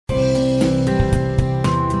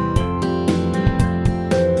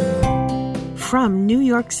From New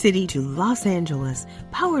York City to Los Angeles,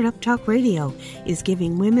 Powered Up Talk Radio is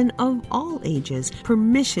giving women of all ages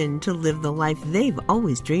permission to live the life they've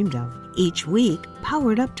always dreamed of. Each week,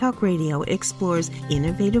 Powered Up Talk Radio explores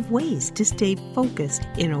innovative ways to stay focused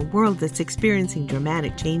in a world that's experiencing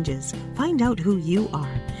dramatic changes. Find out who you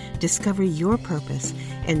are, discover your purpose,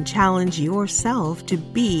 and challenge yourself to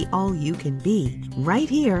be all you can be. Right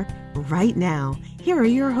here, right now. Here are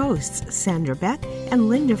your hosts, Sandra Beck and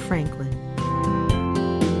Linda Franklin.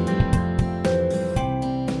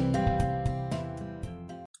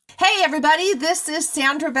 Hey everybody, this is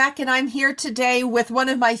Sandra Beck and I'm here today with one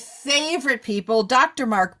of my favorite people, Dr.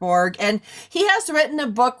 Mark Borg, and he has written a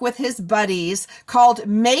book with his buddies called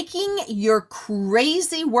Making Your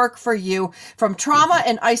Crazy Work for You, From Trauma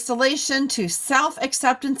and Isolation to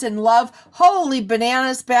Self-Acceptance and Love. Holy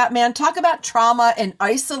bananas, Batman. Talk about trauma and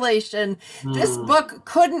isolation. This book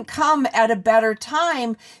couldn't come at a better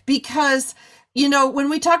time because, you know, when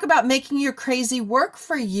we talk about making your crazy work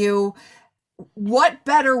for you, what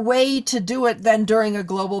better way to do it than during a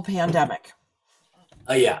global pandemic?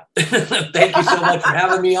 Yeah. Thank you so much for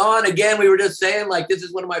having me on. Again, we were just saying, like, this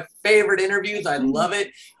is one of my favorite interviews. I love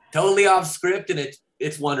it. Totally off script, and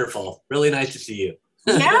it's wonderful. Really nice to see you.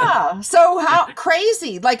 Yeah. So how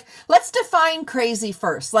crazy, like, let's define crazy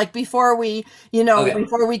first. Like before we,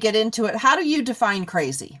 before we get into it, how do you define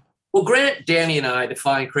crazy? Well, Grant, Danny, and I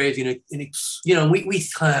define crazy, and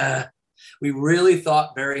we really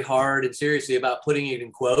thought very hard and seriously about putting it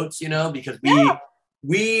in quotes, because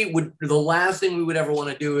we would, the last thing we would ever want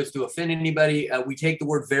to do is to offend anybody. We take the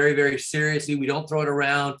word very, very seriously. We don't throw it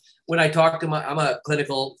around. When I talk to I'm a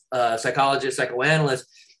clinical psychologist, psychoanalyst,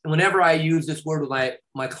 and whenever I use this word with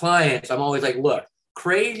my clients, I'm always like, look,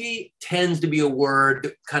 crazy tends to be a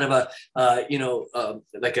word, kind of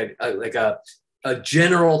a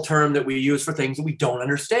general term that we use for things that we don't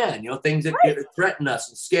understand, things that threaten us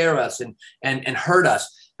and scare us and hurt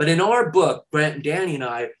us. But in our book, Grant and Danny and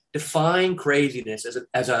I define craziness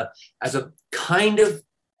as a kind of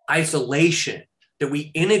isolation that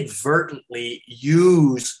we inadvertently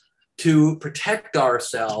use to protect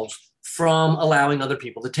ourselves from allowing other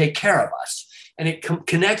people to take care of us. And it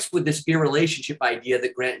connects with this irrelationship idea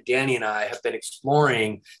that Grant, Danny, and I have been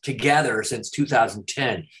exploring together since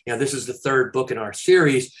 2010. This is the third book in our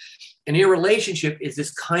series. An irrelationship is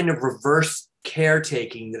this kind of reverse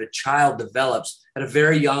caretaking that a child develops at a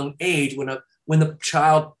very young age when the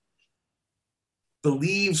child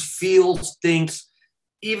believes, feels, thinks,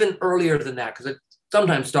 even earlier than that, because it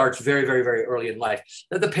sometimes starts very, very, very early in life,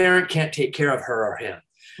 that the parent can't take care of her or him.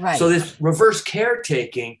 Right. So this reverse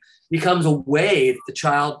caretaking becomes a way that the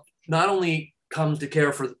child not only comes to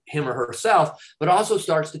care for him or herself, but also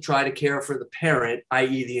starts to try to care for the parent,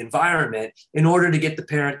 i.e. the environment, in order to get the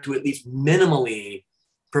parent to at least minimally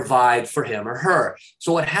provide for him or her.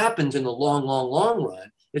 So what happens in the long, long, long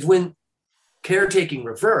run is when caretaking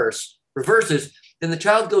reverses, then the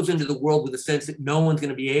child goes into the world with a sense that no one's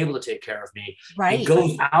going to be able to take care of me. Right. It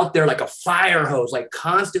goes out there like a fire hose, like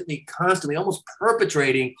constantly, almost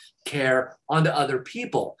perpetrating care onto other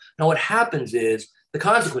people. Now, what happens is the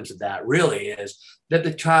consequence of that really is that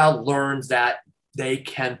the child learns that they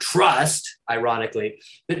can trust, ironically,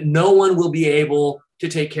 that no one will be able to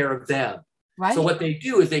take care of them. Right. So what they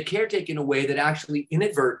do is they caretake in a way that actually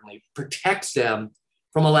inadvertently protects them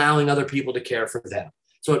from allowing other people to care for them.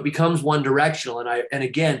 So it becomes one directional. And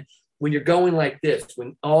again, when you're going like this,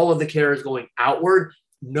 when all of the care is going outward,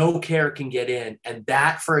 no care can get in. And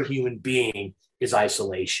that for a human being is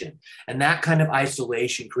isolation. And that kind of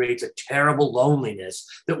isolation creates a terrible loneliness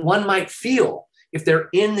that one might feel if they're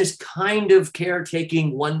in this kind of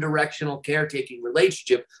caretaking, one-directional caretaking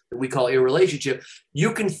relationship that we call irrelationship.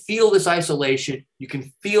 You can feel this isolation. You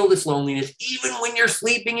can feel this loneliness, even when you're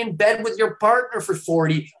sleeping in bed with your partner for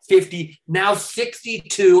 40, 50, now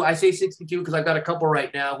 62. I say 62 because I've got a couple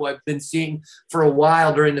right now who I've been seeing for a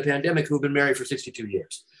while during the pandemic who've been married for 62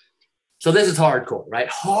 years. So this is hardcore, right?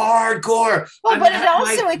 Hardcore. Well, but it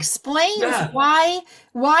also explains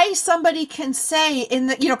why somebody can say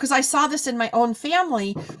because I saw this in my own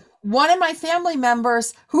family. One of my family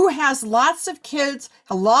members who has lots of kids,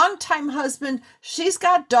 a longtime husband, she's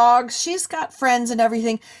got dogs, she's got friends and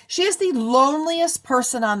everything. She is the loneliest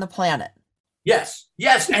person on the planet. Yes.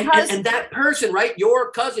 And that person, right?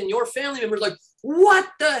 Your cousin, your family member is like, what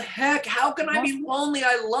the heck? How can I be lonely?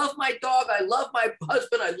 I love my dog. I love my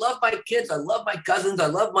husband. I love my kids. I love my cousins. I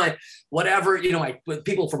love my whatever, my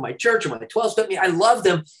people from my church or my 12 step. I love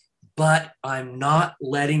them, but I'm not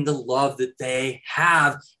letting the love that they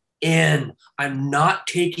have in. I'm not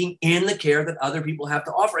taking in the care that other people have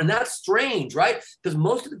to offer. And that's strange, right? Because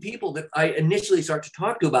most of the people that I initially start to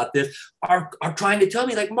talk to about this are trying to tell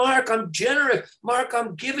me, like, Mark, I'm generous. Mark,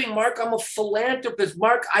 I'm giving. Mark, I'm a philanthropist.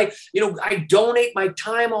 Mark, I donate my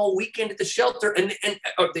time all weekend at the shelter, and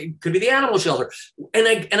it could be the animal shelter. And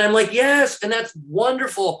I'm like, yes, and that's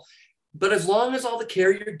wonderful. But as long as all the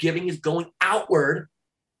care you're giving is going outward,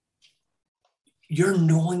 you're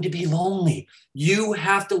going to be lonely. You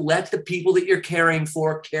have to let the people that you're caring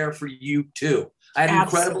for care for you too. I had an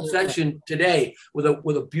incredible session today with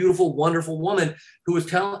a beautiful, wonderful woman who was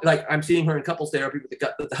telling, like, I'm seeing her in couples therapy,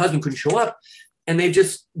 but the husband couldn't show up. And they've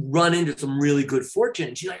just run into some really good fortune.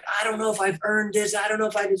 And she's like, I don't know if I've earned this. I don't know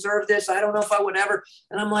if I deserve this. I don't know if I would ever.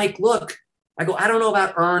 And I'm like, look, I don't know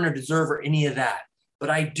about earn or deserve or any of that. But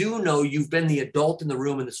I do know you've been the adult in the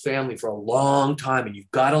room in this family for a long time, and you've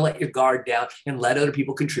got to let your guard down and let other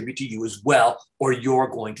people contribute to you as well, or you're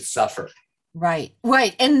going to suffer. Right.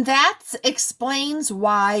 And that explains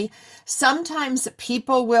why sometimes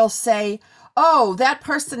people will say, oh, that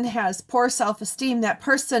person has poor self-esteem. That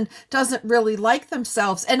person doesn't really like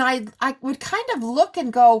themselves. And I would kind of look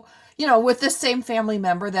and go, with this same family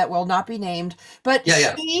member that will not be named, but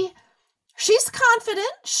she's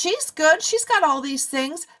confident. She's good. She's got all these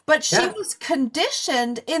things, but she was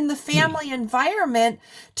conditioned in the family environment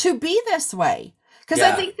to be this way. Because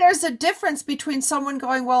I think there's a difference between someone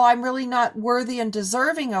going, well, I'm really not worthy and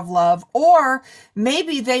deserving of love, or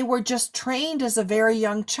maybe they were just trained as a very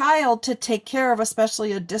young child to take care of,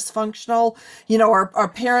 especially a dysfunctional, or a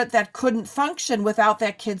parent that couldn't function without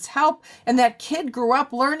that kid's help. And that kid grew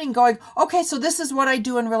up learning, going, okay, so this is what I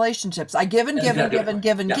do in relationships. I give and give and give and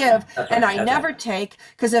give and give, and I never take,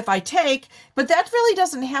 because if I take, but that really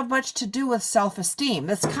doesn't have much to do with self-esteem.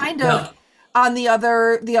 That's kind of on the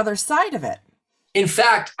other side of it. In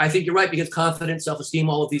fact, I think you're right, because confidence, self-esteem,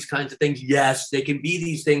 all of these kinds of things, yes, they can be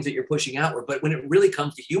these things that you're pushing outward. But when it really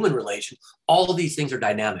comes to human relations, all of these things are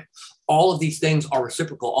dynamic. All of these things are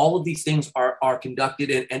reciprocal. All of these things are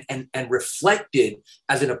conducted and reflected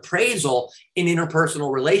as an appraisal in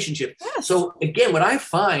interpersonal relationship. Yes. So again, what I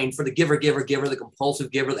find for the giver, the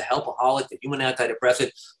compulsive giver, the helpaholic, the human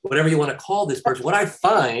antidepressant, whatever you want to call this person, what I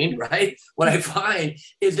find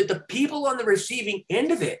is that the people on the receiving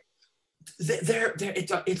end of it,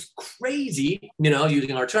 it's crazy,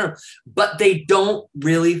 using our term, but they don't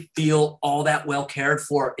really feel all that well cared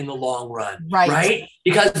for in the long run, right?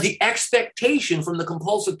 Because the expectation from the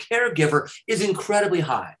compulsive caregiver is incredibly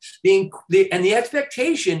high. And the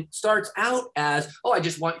expectation starts out as, oh, I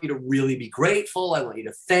just want you to really be grateful. I want you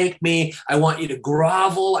to thank me. I want you to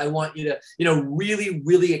grovel. I want you to, really,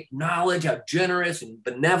 really acknowledge how generous and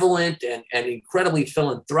benevolent and incredibly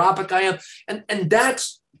philanthropic I am. And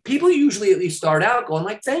that's, people usually at least start out going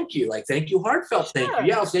like, thank you, heartfelt thank you.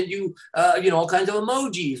 Yeah, I'll send you, all kinds of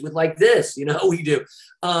emojis with like this, we do.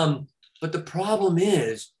 But the problem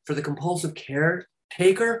is, for the compulsive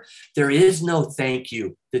caretaker, there is no thank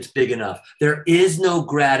you that's big enough. There is no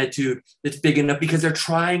gratitude that's big enough, because they're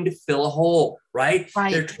trying to fill a hole, right?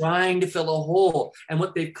 They're trying to fill a hole. And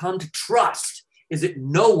what they've come to trust is that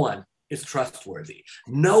no one is trustworthy.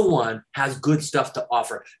 No one has good stuff to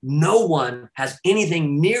offer. No one has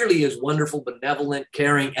anything nearly as wonderful, benevolent,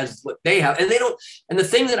 caring as what they have. And they don't. And the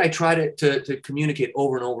thing that I try to communicate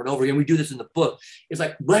over and over and over again, we do this in the book, is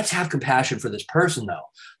like, let's have compassion for this person though.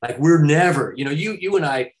 Like, we're never, you and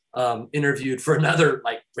I interviewed for another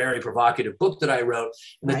like very provocative book that I wrote,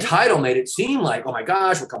 and the title made it seem like, oh my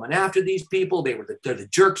gosh, we're coming after these people. They're the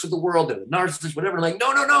jerks of the world. They're the narcissists, whatever. I'm like,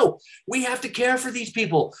 no. We have to care for these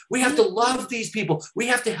people. We have to love these people. We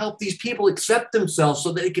have to help these people accept themselves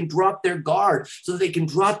so that they can drop their guard, so that they can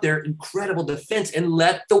drop their incredible defense and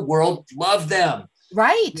let the world love them.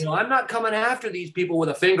 Right. I'm not coming after these people with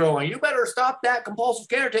a finger going, you better stop that compulsive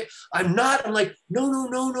caretaker. I'm not. I'm like,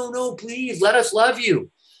 no, please let us love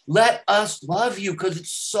you. Let us love you, because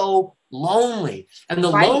it's so lonely. And the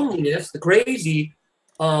loneliness, the crazy,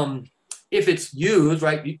 if it's used,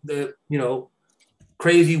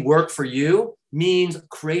 crazy work for you means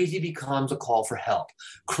crazy becomes a call for help.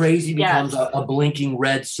 Crazy becomes a blinking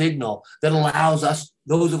red signal that allows us,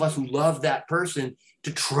 those of us who love that person,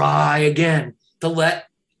 to try again,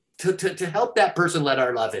 to help that person let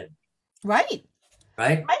our love in. Right.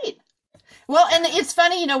 Well, and it's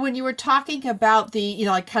funny, when you were talking about the,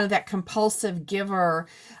 like kind of that compulsive giver,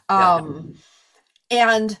 and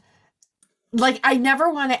like, I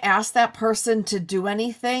never want to ask that person to do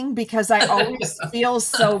anything, because I always feel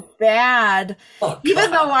so bad,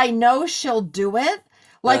 even though I know she'll do it.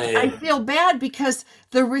 Like, I feel bad because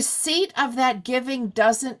the receipt of that giving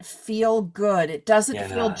doesn't feel good. It doesn't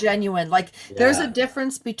feel genuine. Like there's a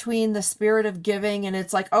difference between the spirit of giving and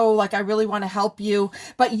it's like, oh, like I really want to help you.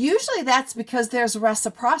 But usually that's because there's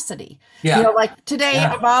reciprocity. Yeah. You know, like today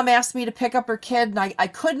a mom asked me to pick up her kid and I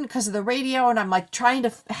couldn't because of the radio. And I'm like trying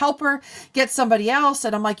to help her get somebody else.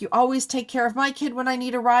 And I'm like, you always take care of my kid when I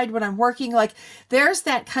need a ride, when I'm working. Like there's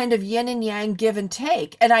that kind of yin and yang, give and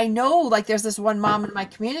take. And I know, like there's this one mom in my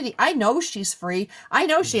community. I know she's free. I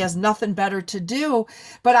know she has nothing better to do,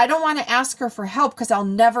 but I don't want to ask her for help because I'll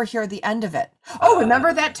never hear the end of it. Oh,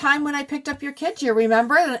 remember that time when I picked up your kid? Do you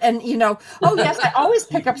remember? And you know, oh yes, I always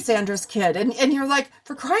pick up Sandra's kid. And you're like,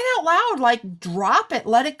 for crying out loud, like drop it,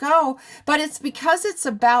 let it go. But it's because it's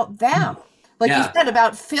about them. Like you said,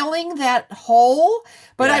 about filling that hole.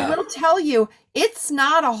 But I will tell you, it's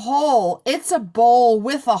not a hole. It's a bowl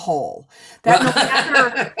with a hole. That no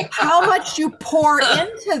matter how much you pour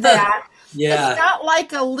into that, it's not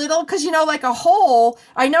like a little, because, you know, like a hole,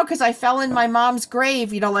 I know because I fell in my mom's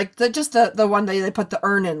grave, you know, like the one they put the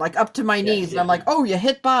urn in, like up to my knees. And I'm like, oh, you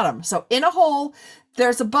hit bottom. So in a hole,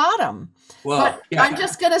 there's a bottom. Well, but I'm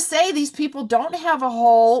just going to say these people don't have a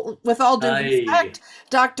hole, with all due respect,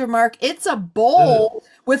 Dr. Mark. It's a bowl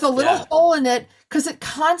with a little hole in it because it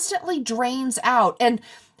constantly drains out. And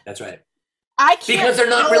that's right. I can't, because they're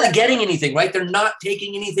not really getting anything, right? They're not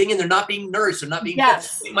taking anything and they're not being nourished. They're not being,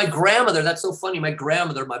 my grandmother, that's so funny. My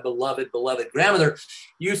grandmother, my beloved grandmother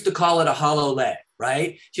used to call it a hollow leg,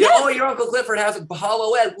 right? She said, oh, your Uncle Clifford has a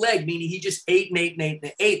hollow leg, meaning he just ate and ate and ate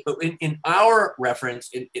and ate. But in our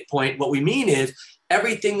reference point, what we mean is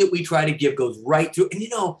everything that we try to give goes right through. And you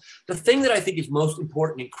know, the thing that I think is most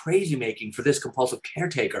important in crazy making for this compulsive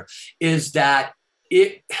caretaker is that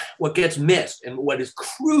what gets missed and what is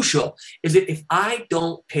crucial is that if I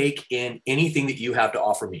don't take in anything that you have to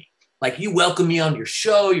offer me, like you welcome me on your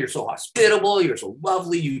show, you're so hospitable, you're so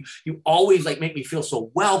lovely, you always like make me feel so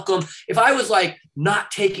welcome. If I was like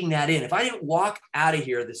not taking that in, if I didn't walk out of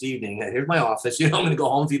here this evening, here's my office, you know, I'm going to go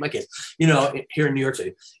home and feed my kids, you know, here in New York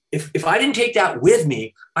City. If I didn't take that with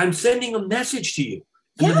me, I'm sending a message to you.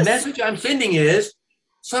 And the message I'm sending is,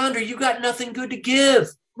 Sandra, you got nothing good to give.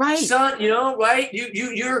 Right. Son, you know, right?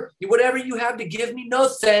 You're whatever you have to give me, no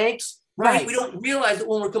thanks. Right. We don't realize that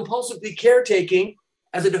when we're compulsively caretaking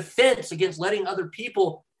as a defense against letting other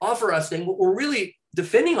people offer us things, what we're really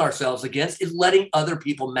defending ourselves against is letting other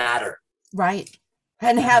people matter. Right.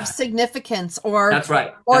 And have significance or that's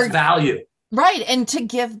right. Or that's value. Right. And to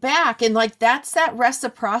give back. And like, that's that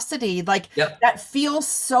reciprocity. Like that feels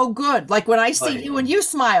so good. Like when I see you and you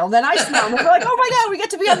smile, then I smile. And we're like, oh my God, we get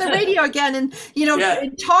to be on the radio again. And, you know,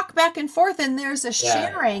 and talk back and forth. And there's a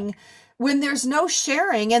sharing when there's no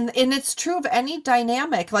sharing. And it's true of any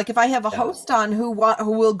dynamic. Like if I have a host on who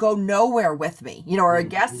will go nowhere with me, you know, or a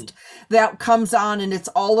guest that comes on and it's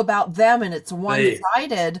all about them and it's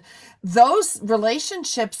one-sided, those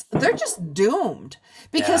relationships, they're just doomed.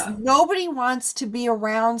 Because nobody wants to be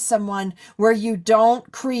around someone where you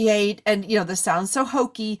don't create, and you know, this sounds so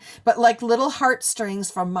hokey, but like little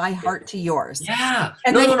heartstrings from my heart to yours. Yeah.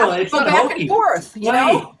 And then it's go back and forth, you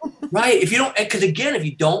know? Right. If you don't, because again, if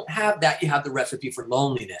you don't have that, you have the recipe for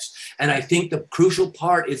loneliness. And I think the crucial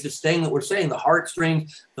part is this thing that we're saying, the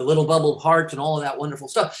heartstrings, the little bubble of hearts and all of that wonderful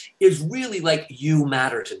stuff is really like, you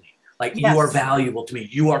matter to me. Like you are valuable to me.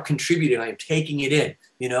 You are contributing. I am taking it in.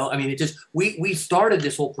 You know, I mean, it just, we started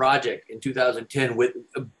this whole project in 2010 with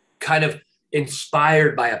kind of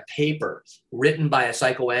inspired by a paper written by a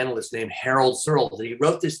psychoanalyst named Harold Searles. And he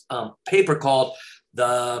wrote this paper called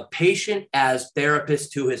The Patient as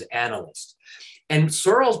Therapist to His Analyst. And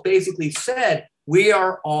Searles basically said, we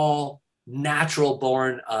are all natural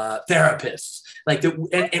born therapists. Like,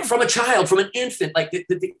 and from a child, from an infant, like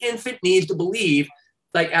the infant needs to believe,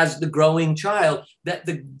 like as the growing child, that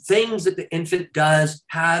the things that the infant does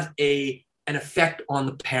have an effect on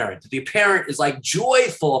the parent. The parent is like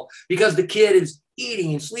joyful because the kid is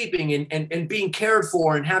eating and sleeping and being cared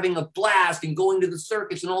for and having a blast and going to the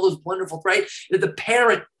circus and all those wonderful, right? That the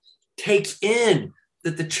parent takes in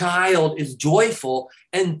that the child is joyful,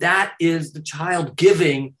 and that is the child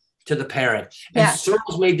giving to the parent. And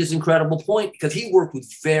Searles made this incredible point because he worked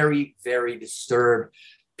with very, very disturbed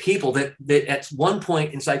people that at one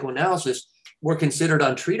point in psychoanalysis were considered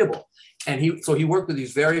untreatable. And he worked with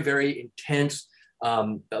these very, very intense,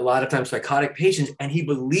 a lot of times psychotic patients. And he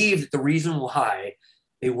believed that the reason why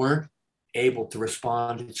they weren't able to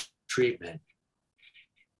respond to treatment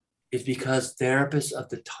is because therapists of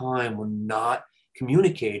the time were not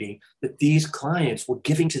communicating that these clients were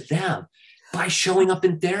giving to them by showing up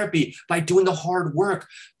in therapy, by doing the hard work,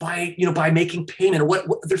 by making payment, or what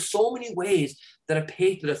there's so many ways that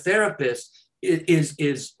a therapist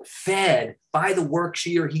is fed by the work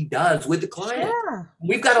she or he does with the client. Sure.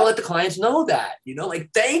 We've got to let the clients know that, like,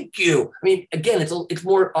 thank you. I mean, again, it's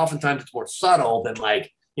more, oftentimes it's more subtle than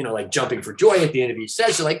like, like jumping for joy at the end of each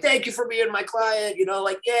session, like, thank you for being my client,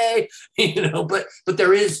 like, yay,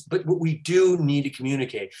 but what we do need to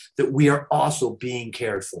communicate that we are also being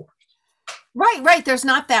cared for. Right. There's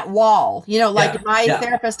not that wall, my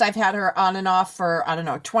therapist, I've had her on and off for,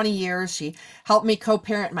 20 years. She helped me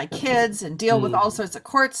co-parent my kids and deal with all sorts of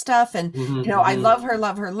court stuff. And, I love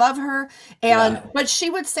her. And, but she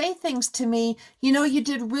would say things to me, you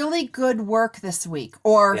did really good work this week.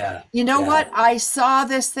 Or, what, I saw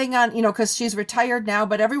this thing on, cause she's retired now,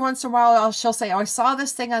 but every once in a while she'll say, I saw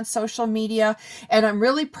this thing on social media and I'm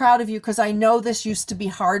really proud of you. Cause I know this used to be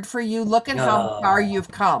hard for you. Look at how far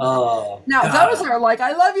you've come. Now, those are like,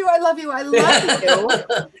 I love you.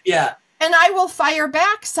 Yeah. And I will fire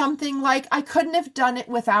back something like, I couldn't have done it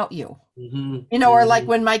without you. Or like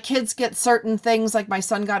when my kids get certain things, like my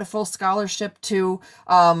son got a full scholarship to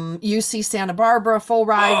UC Santa Barbara, full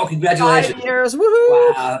ride. Oh, congratulations. 5 years.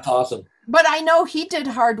 Woohoo. Wow, that's awesome. But I know he did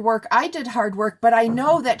hard work. I did hard work, but I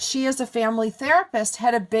know that she as a family therapist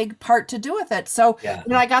had a big part to do with it. So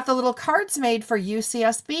when I got the little cards made for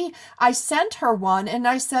UCSB, I sent her one and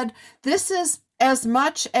I said, this is as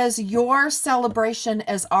much as your celebration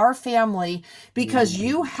as our family, because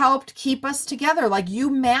you helped keep us together. Like, you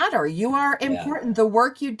matter. You are important. The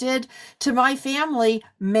work you did to my family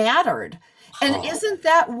mattered. And isn't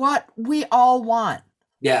that what we all want?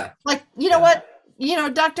 Yeah. Like, you know what?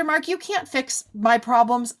 Dr. Mark, you can't fix my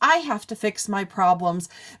problems. I have to fix my problems,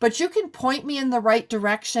 but you can point me in the right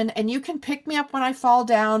direction and you can pick me up when I fall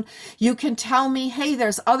down. You can tell me, hey,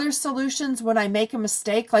 there's other solutions when I make a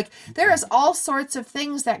mistake. Like, there is all sorts of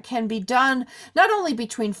things that can be done, not only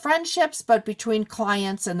between friendships, but between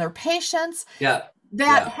clients and their patients. Yeah.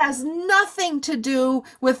 That has nothing to do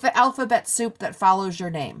with the alphabet soup that follows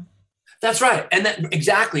your name. That's right. And that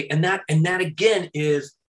exactly. And that again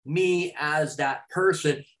is me as that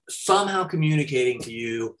person somehow communicating to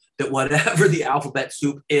you that whatever the alphabet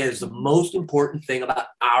soup is, the most important thing about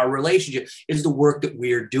our relationship is the work that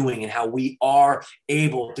we're doing and how we are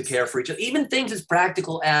able to care for each other. Even things as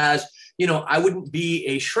practical as, I wouldn't be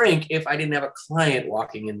a shrink if I didn't have a client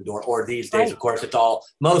walking in the door, or these days, of course, it's all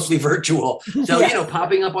mostly virtual. So,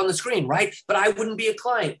 popping up on the screen, right? But I wouldn't be a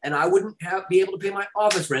client and I wouldn't be able to pay my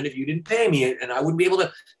office rent if you didn't pay me. And I wouldn't be able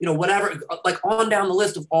to, whatever, like on down the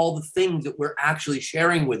list of all the things that we're actually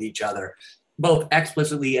sharing with each other, both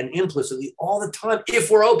explicitly and implicitly all the time,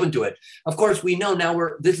 if we're open to it. Of course, we know now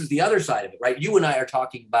this is the other side of it, right? You and I are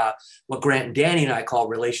talking about what Grant and Danny and I call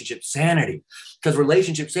relationship sanity, because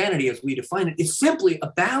relationship sanity, as we define it, is simply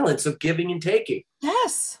a balance of giving and taking.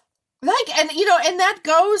 Yes. And that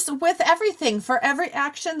goes with everything. For every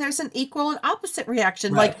action, there's an equal and opposite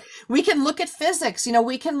reaction. Right. Like, we can look at physics,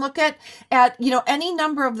 we can look at any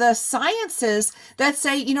number of the sciences that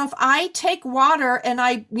say, if I take water and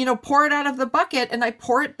I, pour it out of the bucket and I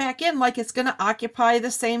pour it back in, like, it's going to occupy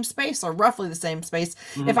the same space or roughly the same space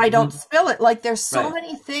if I don't spill it. Like, there's so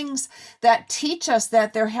many things that teach us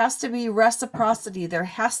that there has to be reciprocity. There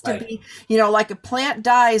has to be, like a plant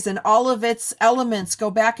dies and all of its elements go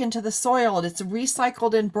back into the soil and it's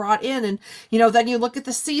recycled and brought in, and then you look at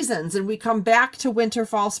the seasons and we come back to winter,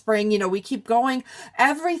 fall, spring, we keep going.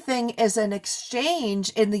 Everything is an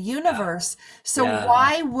exchange in the universe. So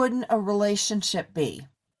why wouldn't a relationship be?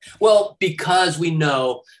 Well, because we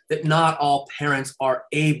know that not all parents are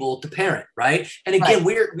able to parent, right? And again,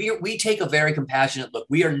 we take a very compassionate look.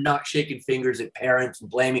 We are not shaking fingers at parents and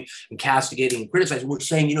blaming and castigating and criticizing. We're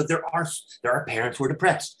saying, there are parents who are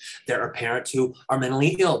depressed. There are parents who are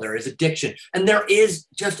mentally ill. There is addiction. And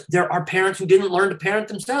there are parents who didn't learn to parent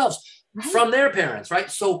themselves from their parents, right?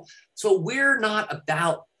 So we're not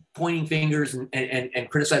about pointing fingers and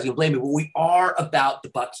criticizing and blaming, but we are about the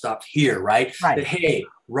buck stops here, right? That, hey,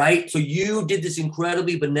 right? So you did this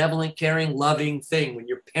incredibly benevolent, caring, loving thing. When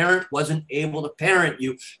your parent wasn't able to parent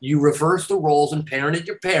you, you reversed the roles and parented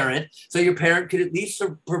your parent, so your parent could at least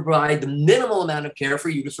provide the minimal amount of care for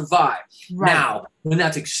you to survive. Right. Now, when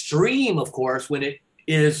that's extreme, of course, when it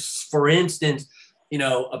is, for instance,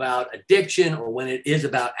 about addiction, or when it is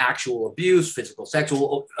about actual abuse, physical,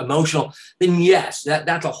 sexual, emotional, then yes,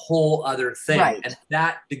 that's a whole other thing. Right. And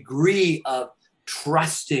that degree of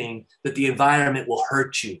trusting that the environment will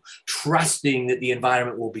hurt you, trusting that the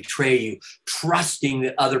environment will betray you, trusting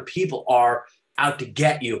that other people are out to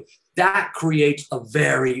get you, that creates a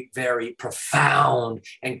very, very profound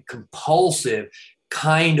and compulsive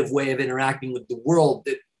kind of way of interacting with the world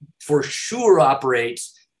that for sure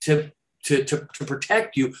operates to to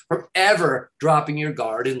protect you from ever dropping your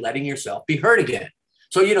guard and letting yourself be hurt again.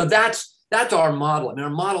 So, that's our model. I mean, our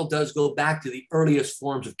model does go back to the earliest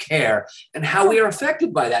forms of care and how we are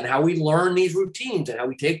affected by that and how we learn these routines and how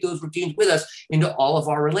we take those routines with us into all of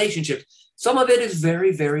our relationships. Some of it is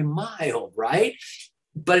very, very mild, right?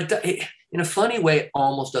 But it, in a funny way, it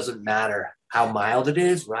almost doesn't matter how mild it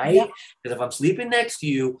is, right? Because if I'm sleeping next to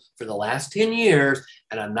you for the last 10 years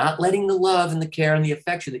and I'm not letting the love and the care and the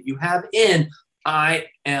affection that you have in, I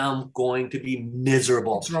am going to be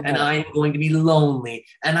miserable and I am going to be lonely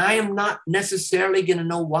and I am not necessarily going to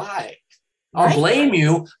know why. I'll blame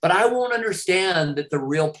you, but I won't understand that the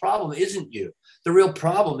real problem isn't you. The real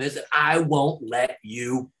problem is that I won't let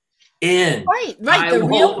you in. Right.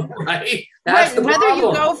 Right. That's the whether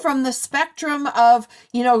problem. You go from the spectrum of,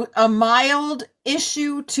 a mild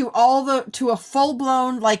issue to a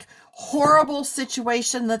full-blown, like, horrible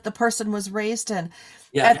situation that the person was raised in.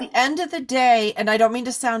 Yeah. At the end of the day, and I don't mean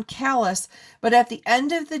to sound callous, but at the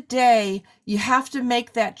end of the day, you have to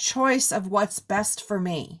make that choice of what's best for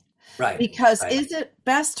me. Right. Because is it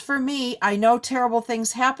best for me? I know terrible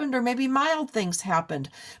things happened or maybe mild things happened,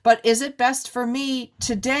 but is it best for me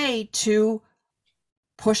today to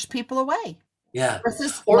push people away? Yeah.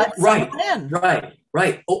 Versus let someone in.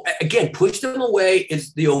 Right. Oh, again, push them away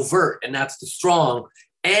is the overt and that's the strong.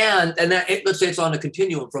 And that, let's say it's on a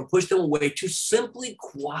continuum from push them away to simply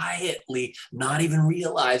quietly not even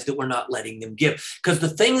realize that we're not letting them give. Because the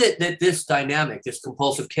thing that this dynamic, this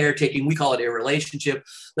compulsive caretaking, we call it a relationship,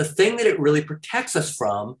 the thing that it really protects us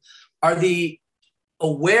from are the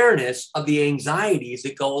awareness of the anxieties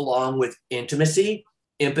that go along with intimacy,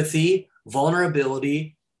 empathy,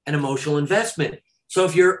 vulnerability, and emotional investment. So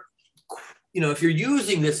if you're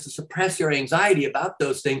using this to suppress your anxiety about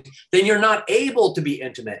those things, then you're not able to be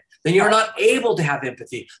intimate. Then you're not able to have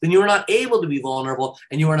empathy. Then you're not able to be vulnerable,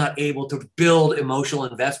 and you are not able to build emotional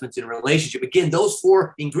investments in a relationship. Again, those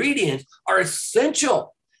 4 ingredients are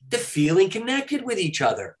essential to feeling connected with each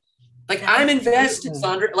other. Like I'm invested,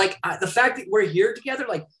 Sandra. Like the fact that we're here together,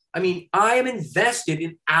 I am invested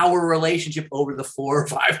in our relationship over the 4 or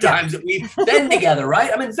 5 times that we've been together,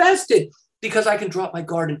 right? I'm invested. Because I can drop my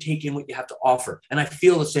guard and take in what you have to offer. And I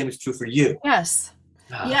feel the same is true for you. Yes.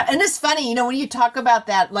 Yeah. And it's funny, when you talk about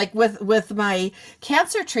that, like with my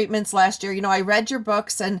cancer treatments last year, I read your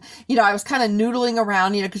books and, I was kind of noodling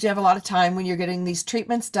around, because you have a lot of time when you're getting these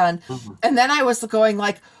treatments done. Mm-hmm. And then I was going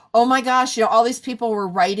like, oh my gosh, all these people were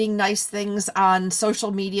writing nice things on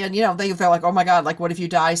social media and, they're like, oh my God, like, what if you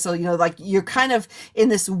die? So, like you're kind of in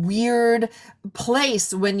this weird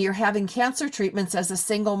place when you're having cancer treatments as a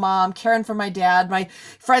single mom, caring for my dad. My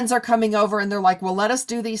friends are coming over and they're like, well, let us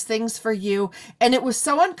do these things for you. And it was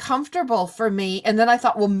so uncomfortable for me. And then I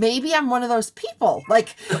thought, well, maybe I'm one of those people,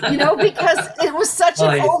 like, because it was such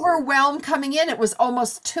an overwhelm coming in. It was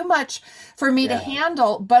almost too much for me to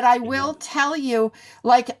handle. But I will tell you,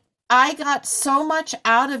 like, I got so much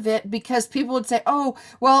out of it because people would say, oh,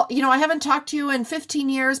 well, I haven't talked to you in 15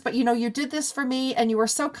 years, but, you did this for me and you were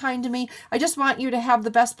so kind to me. I just want you to have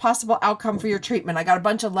the best possible outcome for your treatment. I got a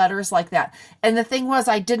bunch of letters like that. And the thing was,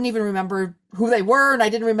 I didn't even remember who they were and I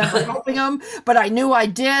didn't remember helping them, but I knew I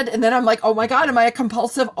did. And then I'm like, oh my God, am I a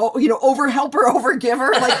compulsive, over helper, over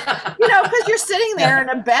giver? Like, because you're sitting there in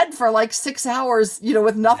a bed for like 6 hours,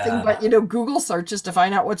 with nothing but, Google searches to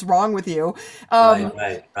find out what's wrong with you.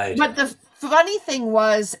 Right. But the funny thing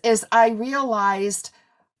is I realized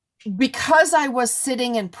because I was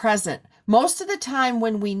sitting and present, most of the time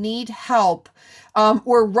when we need help,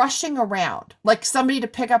 we're rushing around, like somebody to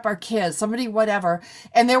pick up our kids, somebody, whatever.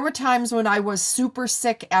 And there were times when I was super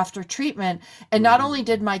sick after treatment. And not only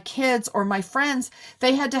did my kids or my friends,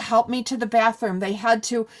 they had to help me to the bathroom. They had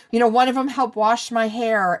to, one of them help wash my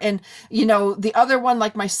hair. And, the other one,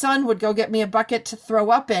 like my son, would go get me a bucket to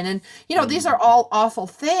throw up in. And, these are all awful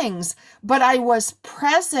things. But I was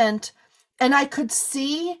present and I could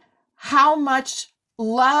see how much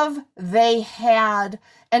love they had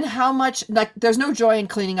and how much, like, there's no joy in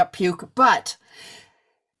cleaning up puke, but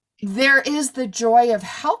there is the joy of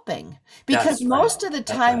helping because most of the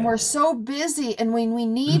time we're so busy and when we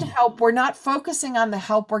need help, we're not focusing on the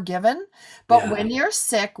help we're given. But when you're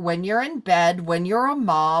sick, when you're in bed, when you're a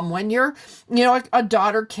mom, when you're, a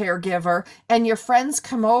daughter caregiver and your friends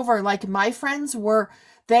come over, like my friends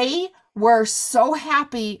they were so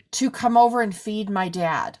happy to come over and feed my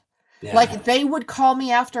dad. Yeah. Like they would call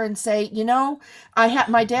me after and say,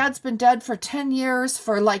 my dad's been dead for 10 years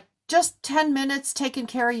for like just 10 minutes taking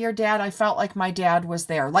care of your dad. I felt like my dad was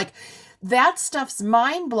there. Like that stuff's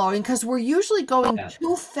mind blowing because we're usually going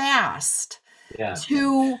too fast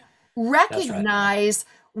to recognize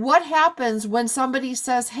what happens when somebody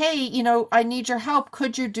says, hey, I need your help.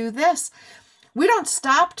 Could you do this? We don't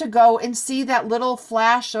stop to go and see that little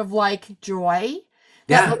flash of like joy,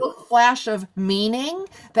 that little flash of meaning,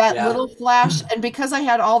 that little flash. And because I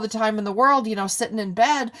had all the time in the world, sitting in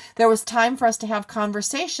bed, there was time for us to have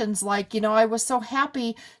conversations like, I was so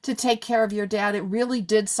happy to take care of your dad. It really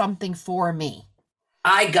did something for me.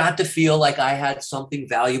 I got to feel like I had something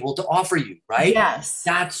valuable to offer you, right? Yes.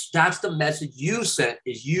 That's the message you sent,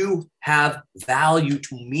 is you have value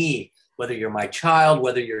to me, whether you're my child,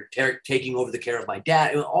 whether you're taking over the care of my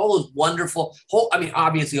dad, all those wonderful,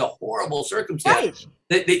 obviously a horrible circumstance,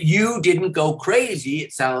 that you didn't go crazy,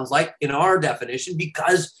 it sounds like, in our definition,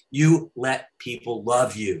 because you let people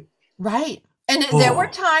love you. Right. And there were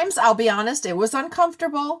times, I'll be honest, it was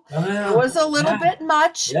uncomfortable. It was a little bit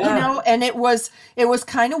much, and it was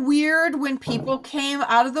kind of weird when people came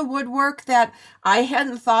out of the woodwork that I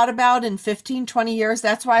hadn't thought about in 15, 20 years.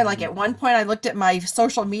 That's why, like, at one point I looked at my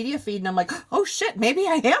social media feed and I'm like, oh shit, maybe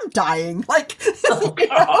I am dying. Like,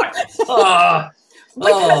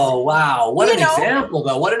 oh, wow. What an example,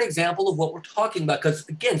 though. What an example of what we're talking about. Because,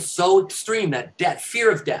 again, so extreme, that death, fear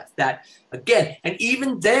of death, that, again, and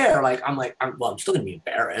even there, like, I'm still going to be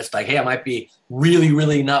embarrassed. Like, hey, I might be really,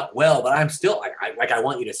 really not well, but I'm still, I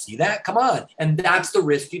want you to see that. Come on. And that's the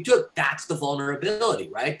risk you took. That's the vulnerability,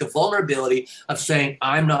 right? The vulnerability of saying,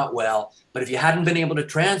 I'm not well. But if you hadn't been able to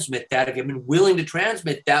transmit that, if you've been willing to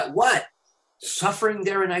transmit that, what? Suffering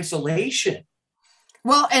there in isolation.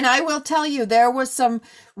 Well, and I will tell you, there was some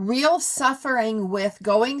real suffering with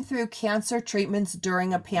going through cancer treatments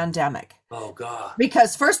during a pandemic. Oh, God.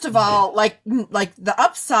 Because first of all, like the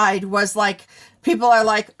upside was like, people are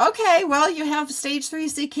like, okay, well, you have stage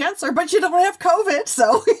 3C cancer, but you don't have COVID.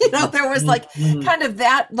 So, there was like kind of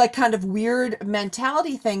that, like kind of weird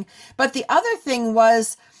mentality thing. But the other thing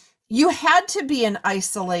was, you had to be in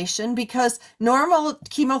isolation because normal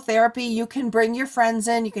chemotherapy, you can bring your friends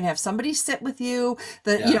in, you can have somebody sit with you,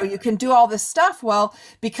 you can do all this stuff. Well,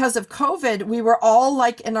 because of COVID, we were all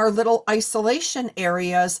like in our little isolation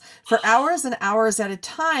areas for hours and hours at a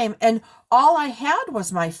time. And all I had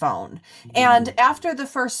was my phone. And after the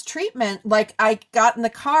first treatment, like I got in the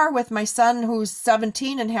car with my son who's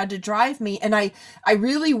 17 and had to drive me. And I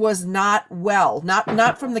really was not well,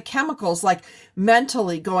 not from the chemicals, like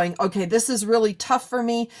mentally going, okay, this is really tough for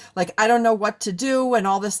me. Like, I don't know what to do and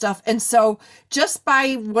all this stuff. And so just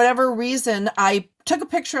by whatever reason, I took a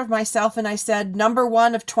picture of myself and I said, number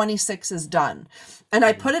 1 of 26 is done. And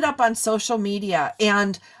I put it up on social media,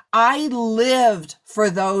 and I lived for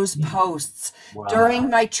those posts during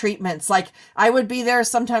my treatments. Like, I would be there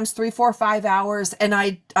sometimes 3, 4, 5 hours, and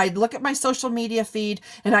I'd look at my social media feed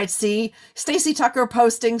and I'd see Stacey Tucker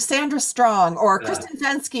posting Sandra Strong or Kristen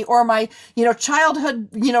Fensky or my, childhood,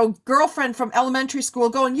 girlfriend from elementary school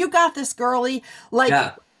going, you got this, girly.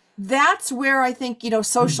 Like, that's where I think,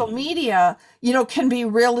 social media, can be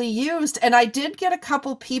really used. And I did get a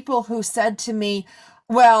couple people who said to me,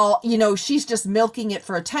 well, she's just milking it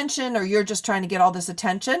for attention, or you're just trying to get all this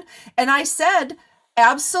attention. And I said,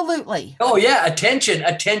 absolutely. Oh, yeah. Attention.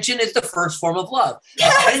 Attention is the first form of love.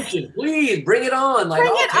 Yes. Attention. Please bring it on. Like,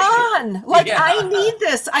 bring it on. Like, I need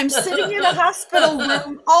this. I'm sitting in a hospital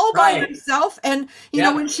room all by myself. And,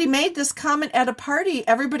 when she made this comment at a party,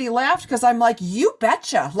 everybody laughed because I'm like, you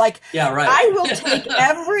betcha. Like, I will take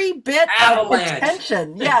every bit of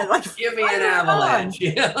attention. Yeah. Like, give me an avalanche.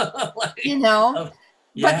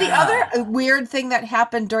 But the other weird thing that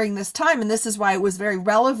happened during this time, and this is why it was very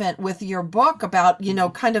relevant with your book about,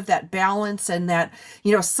 kind of that balance and that,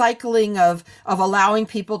 cycling of allowing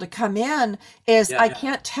people to come in, is I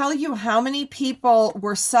can't tell you how many people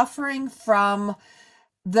were suffering from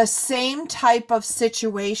the same type of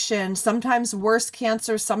situation, sometimes worse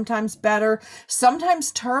cancer, sometimes better,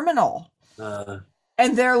 sometimes terminal.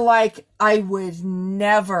 And they're like, I would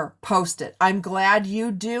never post it. I'm glad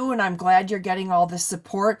you do, and I'm glad you're getting all this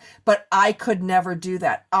support, but I could never do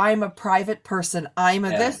that. I'm a private person. I'm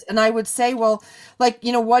this. And I would say, well, like,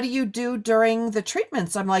 what do you do during the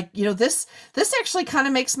treatments? I'm like, this actually kind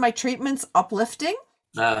of makes my treatments uplifting.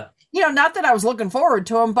 Not that I was looking forward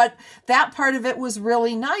to them, but that part of it was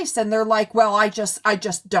really nice. And they're like, well, I just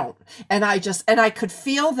don't. And I could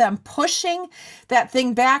feel them pushing that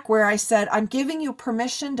thing back where I said, I'm giving you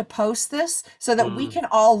permission to post this so that we can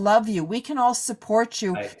all love you. We can all support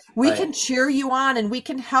you. We can cheer you on, and we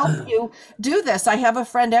can help you do this. I have a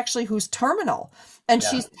friend actually who's terminal, and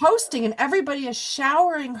she's posting, and everybody is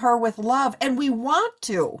showering her with love, and we want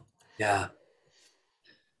to. Yeah.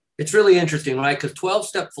 It's really interesting, right? Because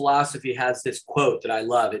 12-step philosophy has this quote that I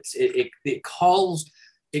love. It calls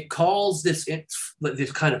it calls this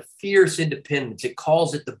kind of fierce independence. It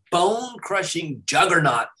calls it the bone-crushing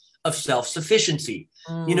juggernaut of self-sufficiency.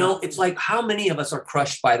 It's like, how many of us are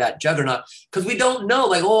crushed by that juggernaut? Because we don't know,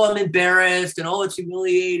 like, oh, I'm embarrassed, and oh, it's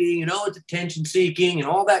humiliating, and oh, it's attention seeking, and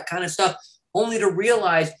all that kind of stuff, only to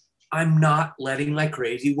realize I'm not letting my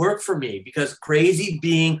crazy work for me. Because crazy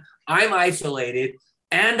being, I'm isolated,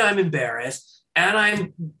 and I'm embarrassed, and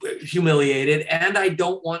I'm humiliated, and I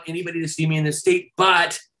don't want anybody to see me in this state.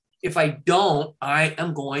 But if I don't, I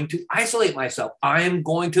am going to isolate myself. I am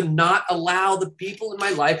going to not allow the people in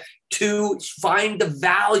my life to find the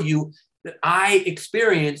value that I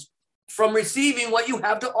experience from receiving what you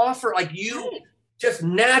have to offer. Like, you just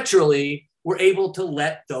naturally were able to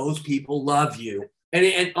let those people love you.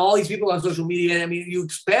 And all these people on social media, I mean, you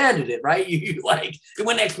expanded it, right? You like, it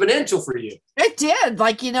went exponential for you. It did,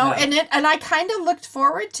 like, and I kind of looked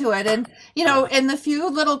forward to it. And, and the few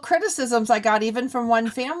little criticisms I got, even from one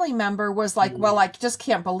family member, was like, well, I just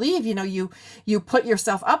can't believe, you put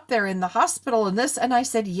yourself up there in the hospital and this. And I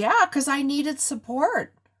said, yeah, because I needed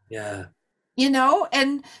support. Yeah.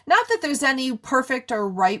 And not that there's any perfect or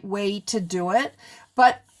right way to do it,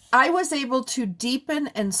 but I was able to deepen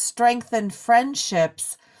and strengthen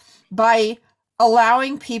friendships by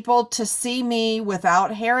allowing people to see me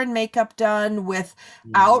without hair and makeup done,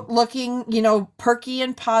 without looking, perky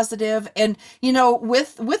and positive. And,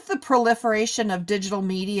 with the proliferation of digital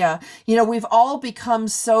media, we've all become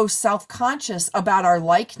so self-conscious about our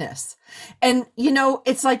likeness. And,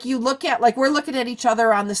 it's like you look at, like, we're looking at each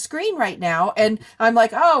other on the screen right now. And I'm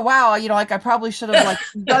like, oh, wow. I probably should have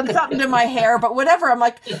done something to my hair, but whatever. I'm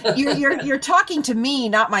like, you're talking to me,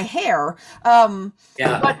 not my hair.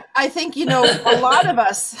 But I think, a lot of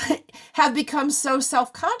us have become so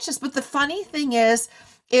self-conscious. But the funny thing is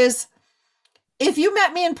if you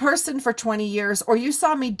met me in person for 20 years or you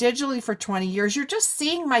saw me digitally for 20 years, you're just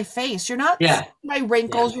seeing my face. You're not seeing my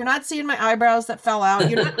wrinkles. You're not seeing my eyebrows that fell out.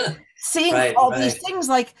 You're not seeing these things.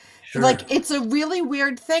 Like it's a really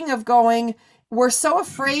weird thing of going, we're so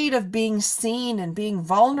afraid of being seen and being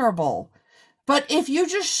vulnerable. But if you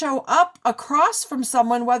just show up across from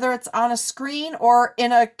someone, whether it's on a screen or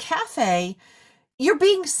in a cafe, you're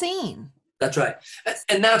being seen. That's right.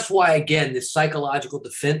 And that's why, again, this psychological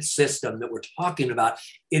defense system that we're talking about,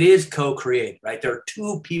 it is co-created, right? There are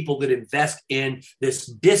two people that invest in this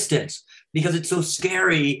distance because it's so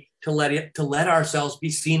scary to let ourselves be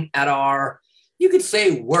seen at our, you could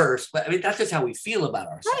say worst, but I mean, that's just how we feel about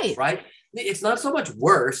ourselves, right? It's not so much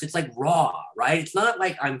worse. It's like raw, right? It's not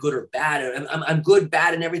like I'm good or bad. I'm good,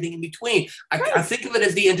 bad, and everything in between. I think of it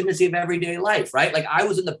as the intimacy of everyday life, right? Like, I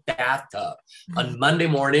was in the bathtub on Monday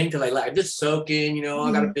morning because I'm just soaking,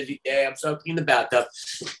 I got a busy day. I'm soaking in the bathtub.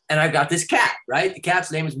 And I've got this cat, right? The cat's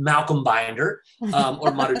name is Malcolm Binder or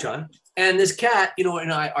Maruchan. And this cat,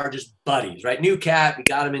 and I are just buddies, right? New cat. We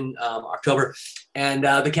got him in October. And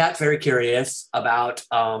the cat's very curious about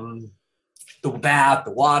the bath,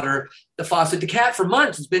 the water, the faucet. The cat for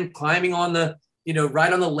months has been climbing on the,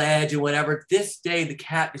 right on the ledge and whatever. This day, the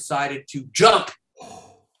cat decided to jump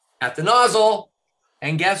at the nozzle.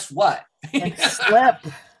 And guess what? It slipped.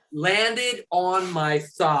 Landed on my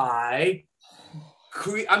thigh.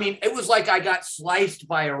 I mean, it was like I got sliced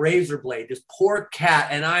by a razor blade, this poor cat.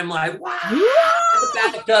 And I'm like, wow, in the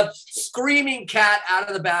bathtub, screaming cat out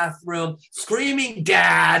of the bathroom, screaming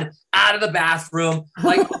dad out of the bathroom,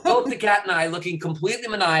 like both the cat and I looking completely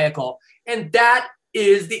maniacal. And that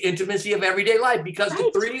is the intimacy of everyday life, because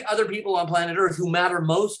the three other people on planet Earth who matter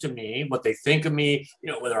most to me, what they think of me,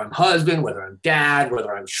 whether I'm husband, whether I'm dad,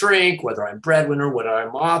 whether I'm shrink, whether I'm breadwinner, whether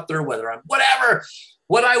I'm author, whether I'm whatever,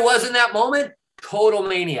 what I was in that moment, total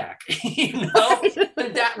maniac,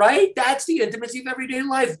 that, right? That's the intimacy of everyday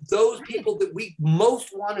life. Those people that we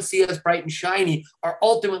most want to see us bright and shiny are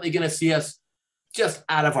ultimately going to see us just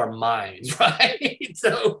out of our minds, right?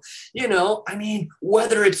 So, I mean,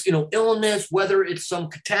 whether it's, illness, whether it's some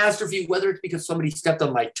catastrophe, whether it's because somebody stepped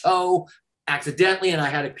on my toe accidentally and I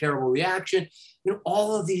had a terrible reaction,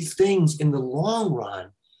 all of these things in the long run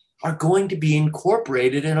are going to be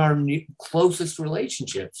incorporated in our closest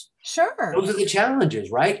relationships. Sure. Those are the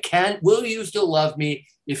challenges, right? Will you still love me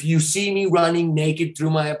if you see me running naked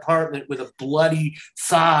through my apartment with a bloody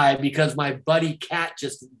thigh because my buddy cat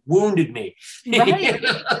just wounded me? Right.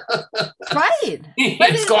 Right.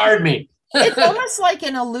 It scarred me. It's almost like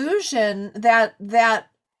an illusion that the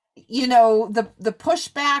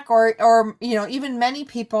pushback or even many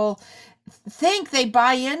people think they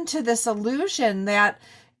buy into this illusion that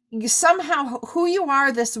somehow who you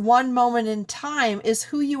are this one moment in time is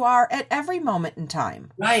who you are at every moment in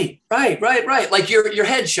time. Right. Like your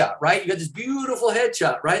headshot, right? You got this beautiful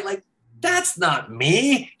headshot, right? Like, that's not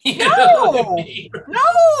me. No,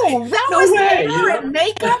 that was hair and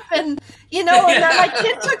makeup and, and then my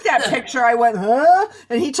kid took that picture. I went, huh?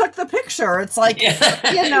 And he took the picture. It's like,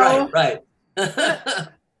 Right.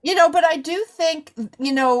 But I do think,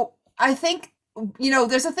 I think,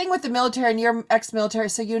 there's a thing with the military, and you're ex-military,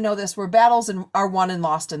 so this, where battles are won and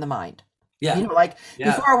lost in the mind. Yeah.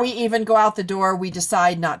 Before we even go out the door, we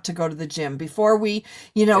decide not to go to the gym. Before we,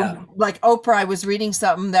 like Oprah, I was reading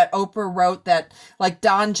something that Oprah wrote that like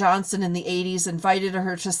Don Johnson in the 80s invited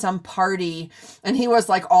her to some party, and he was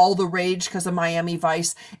like all the rage because of Miami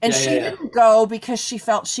Vice. And she didn't go because she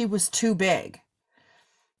felt she was too big.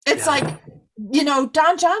 It's like,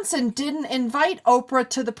 Don Johnson didn't invite Oprah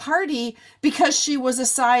to the party because she was a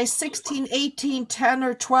size 16, 18, 10,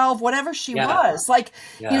 or 12, whatever she was. Like,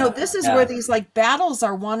 this is where these like battles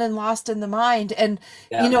are won and lost in the mind. And,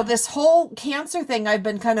 this whole cancer thing, I've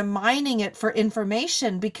been kind of mining it for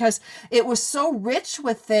information because it was so rich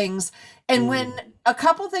with things. And when a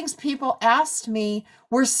couple things people asked me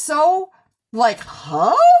were so like,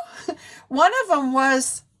 huh? One of them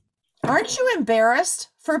was, aren't you embarrassed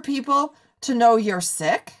for people to know you're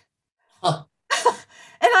sick? Huh.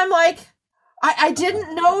 And I'm like, I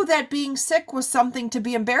didn't know that being sick was something to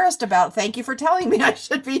be embarrassed about. Thank you for telling me I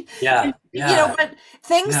should be. But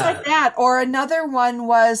things like that. Or another one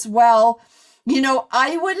was, well,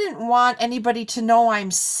 I wouldn't want anybody to know I'm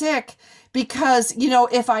sick because,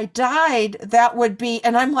 if I died, that would be,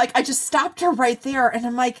 and I'm like, I just stopped her right there. And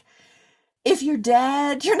I'm like, if you're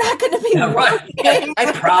dead, you're not going to be worrying.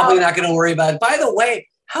 I'm probably not going to worry about it. By the way,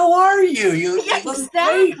 how are you? You look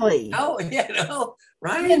exactly. Great. How,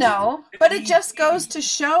 right? But it just goes to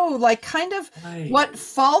show like kind of what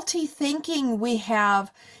faulty thinking we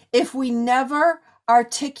have if we never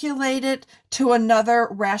articulate it to another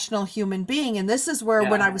rational human being. And this is where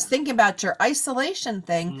when I was thinking about your isolation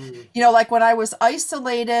thing, like when I was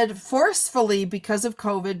isolated forcefully because of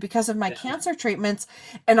COVID, because of my cancer treatments,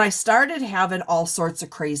 and I started having all sorts of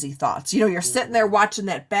crazy thoughts. You're sitting there watching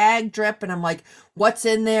that bag drip and I'm like, what's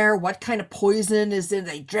in there? What kind of poison is in?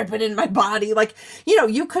 They drip it in my body. Like,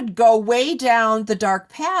 you could go way down the dark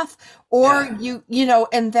path or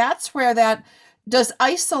and that's where does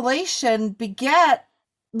isolation beget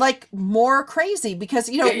like more crazy because,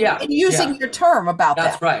 using your term about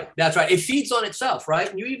that. That's right. It feeds on itself, right?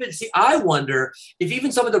 And you even see, I wonder if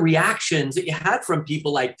even some of the reactions that you had from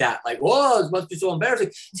people like that, like, oh, this must be so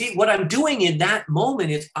embarrassing. See, what I'm doing in that moment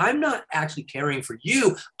is I'm not actually caring for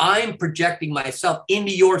you. I'm projecting myself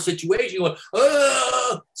into your situation. Going,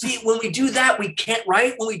 oh, see, when we do that, we can't,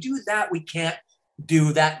 right? When we do that, we can't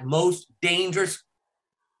do that most dangerous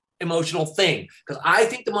emotional thing. Because I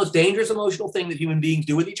think the most dangerous emotional thing that human beings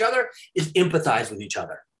do with each other is empathize with each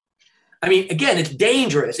other. I mean, again, it's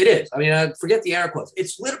dangerous. It is. I mean, forget the air quotes.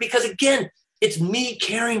 It's literally because, again, it's me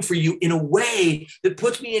caring for you in a way that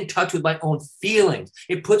puts me in touch with my own feelings.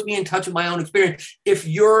 It puts me in touch with my own experience. If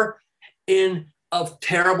you're in a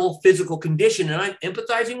terrible physical condition and I'm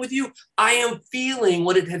empathizing with you, I am feeling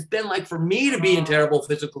what it has been like for me to be in terrible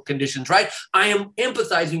physical conditions, right? I am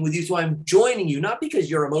empathizing with you. So I'm joining you, not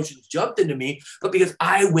because your emotions jumped into me, but because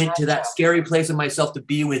I went to that scary place of myself to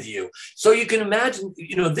be with you. So you can imagine,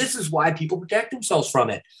 this is why people protect themselves from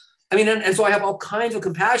it. I mean, and so I have all kinds of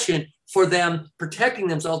compassion for them protecting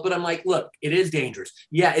themselves. But I'm like, look, it is dangerous.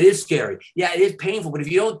 Yeah, it is scary. Yeah, it is painful. But if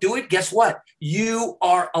you don't do it, guess what? You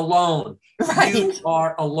are alone. Right. You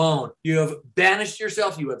are alone. You have banished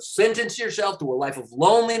yourself. You have sentenced yourself to a life of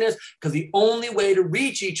loneliness because the only way to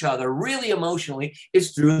reach each other really emotionally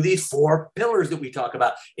is through these 4 pillars that we talk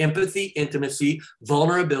about: empathy, intimacy,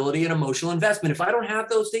 vulnerability, and emotional investment. If I don't have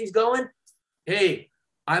those things going, hey,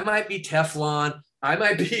 I might be Teflon. I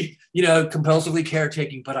might be, compulsively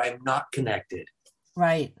caretaking, but I'm not connected.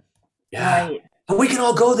 Right. Yeah. Right. But we can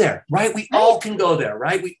all go there, right? We all can go there,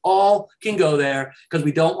 right? We all can go there because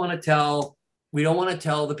we don't want to tell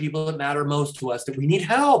the people that matter most to us that we need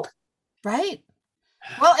help. Right.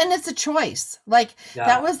 Well, and it's a choice. Like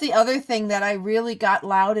that was the other thing that I really got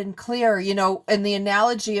loud and clear, and the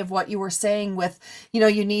analogy of what you were saying with,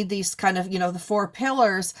 you need these kind of, the 4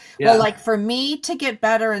 pillars. Yeah. Well, like for me to get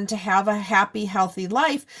better and to have a happy, healthy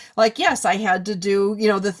life, like, yes, I had to do,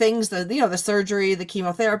 the things that, the surgery, the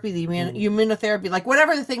chemotherapy, the immunotherapy, like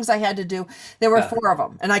whatever the things I had to do, there were 4 of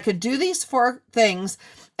them. And I could do these 4 things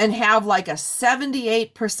and have like a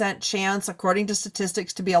 78% chance, according to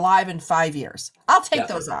statistics, to be alive in 5 years. I'll take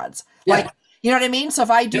those odds. Yeah. Like, you know what I mean? So if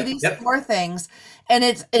I do these 4 things, and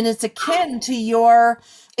it's akin to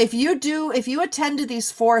if you attend to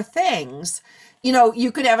these 4 things, you know,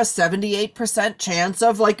 you could have a 78% chance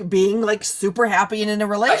of like being like super happy and in a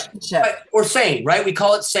relationship. Right. Or sane, right? We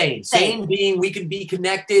call it sane. Sane being we can be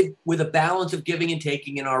connected with a balance of giving and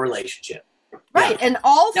taking in our relationship. Right. Yeah. And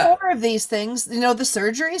all four of these things, you know, the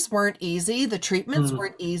surgeries weren't easy. The treatments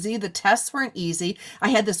weren't easy. The tests weren't easy. I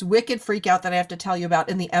had this wicked freak out that I have to tell you about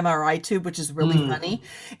in the MRI tube, which is really funny.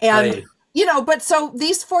 And, you know, but so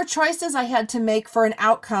these four choices I had to make for an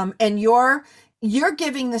outcome, and you're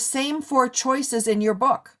giving the same four choices in your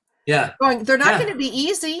book. Yeah. They're not going to be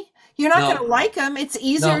easy. You're not going to like them. It's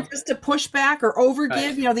easier just to push back or overgive.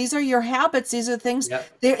 Right. You know, these are your habits. These are things.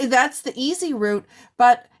 That's the easy route.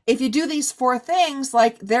 But if you do these four things,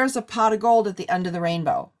 like there's a pot of gold at the end of the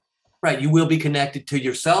rainbow. Right. You will be connected to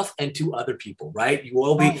yourself and to other people, right? You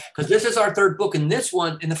will be, because this is our third book. In this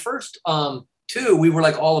one, in the first two, we were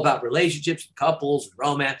like all about relationships, couples, and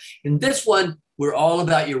romance. In this one, we're all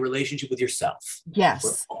about your relationship with yourself.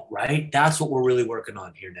 Yes. Right? That's what we're really working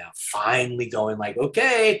on here now. Finally going like,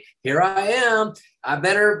 okay, here I am. I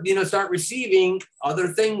better, you know, start receiving other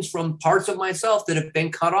things from parts of myself that have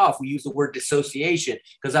been cut off. We use the word dissociation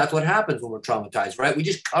because that's what happens when we're traumatized, right? We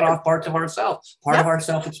just cut off parts of ourselves, part of our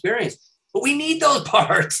self-experience. But we need those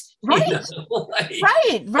parts. Right. You know, like,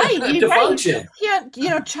 right. To function. You can't, you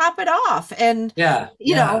know, chop it off. And,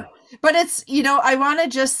 you know, but it's, you know, I want to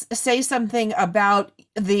just say something about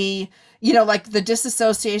the, you know, like the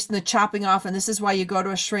disassociation, the chopping off. And this is why you go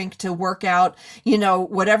to a shrink to work out, you know,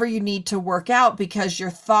 whatever you need to work out, because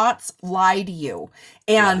your thoughts lie to you,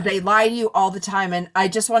 and they lie to you all the time. And I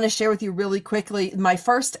just want to share with you really quickly, my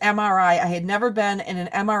first MRI, I had never been in an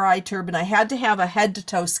MRI tube, and I had to have a head to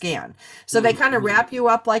toe scan. So they kind of wrap you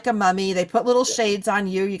up like a mummy. They put little shades on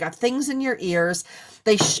you. You got things in your ears.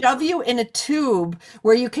 They shove you in a tube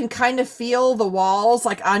where you can kind of feel the walls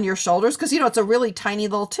like on your shoulders, because, you know, it's a really tiny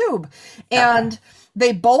little tube. And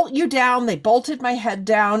they bolt you down. They bolted my head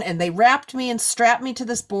down, and they wrapped me and strapped me to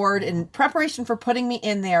this board in preparation for putting me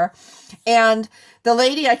in there. And the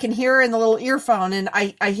lady, I can hear her in the little earphone, and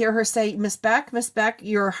I hear her say, Miss Beck,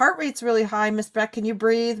 your heart rate's really high. Miss Beck, can you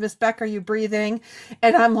breathe? Miss Beck, are you breathing?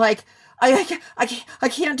 And I'm like, I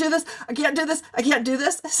can't do this. I can't do this. I can't do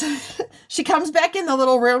this. So she comes back in the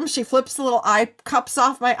little room. She flips the little eye cups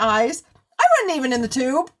off my eyes. I wasn't even in the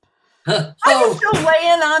tube. I was still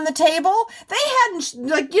laying on the table. They hadn't,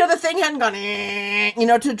 like, you know, the thing hadn't gone, you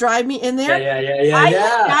know, to drive me in there. I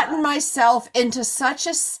had gotten myself into such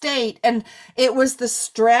a state, and it was the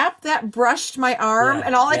strap that brushed my arm,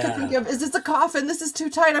 and all I could think of is, it's a coffin. This is too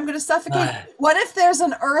tight. I'm going to suffocate. What if there's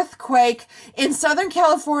an earthquake in Southern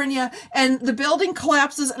California and the building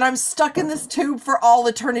collapses and I'm stuck in this tube for all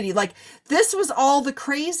eternity? Like, this was all the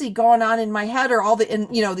crazy going on in my head, or all the,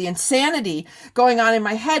 you know, the insanity going on in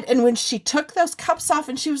my head. And when she took those cups off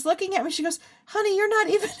and she was looking at me, she goes, honey, you're not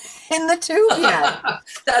even in the tube yet.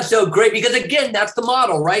 That's so great, because again, that's the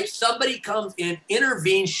model, right? Somebody comes in,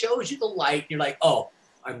 intervenes, shows you the light. You're like, oh,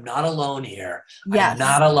 I'm not alone here. I'm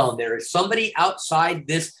not alone. There is somebody outside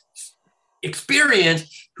this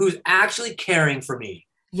experience who's actually caring for me.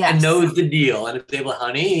 And knows the deal. And it's able,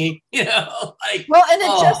 honey, you know, like. Well, and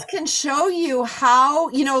it just can show you how,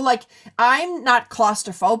 you know, like, I'm not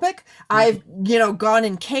claustrophobic. I've, you know, gone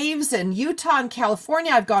in caves in Utah and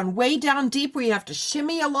California. I've gone way down deep where you have to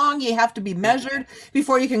shimmy along. You have to be measured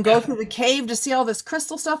before you can go through the cave to see all this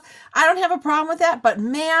crystal stuff. I don't have a problem with that. But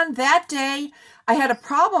man, that day I had a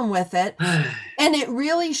problem with it. And it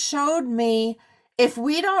really showed me, if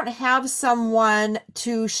we don't have someone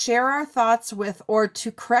to share our thoughts with or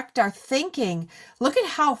to correct our thinking, look at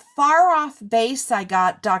how far off base I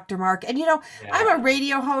got, Dr. Mark. And, you know, I'm a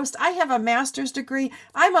radio host. I have a master's degree.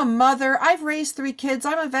 I'm a mother. I've raised 3 kids.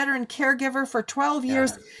 I'm a veteran caregiver for 12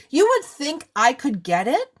 years. You would think I could get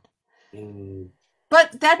it.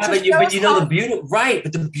 But that just but you know, the beauty, right.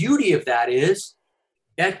 But the beauty of that is,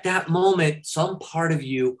 at that moment, some part of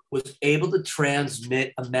you was able to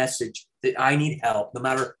transmit a message that I need help, no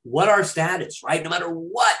matter what our status, right? No matter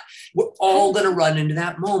what, we're all going to run into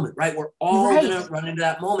that moment, right? We're all going to run into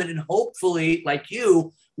that moment. And hopefully, like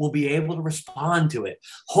you, we'll be able to respond to it.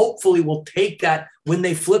 Hopefully we'll take that when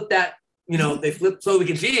they flip that, you know, they flip so we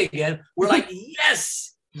can see it again. We're like,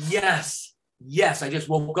 yes, I just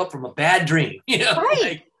woke up from a bad dream, you know?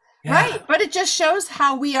 Like, right. But it just shows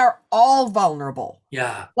how we are all vulnerable.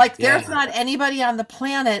 Like, there's not anybody on the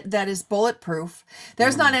planet that is bulletproof.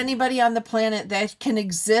 There's not anybody on the planet that can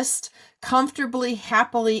exist comfortably,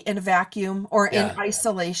 happily in a vacuum or in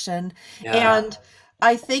isolation. And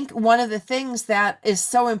I think one of the things that is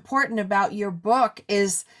so important about your book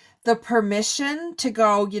is the permission to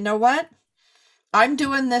go, you know what? I'm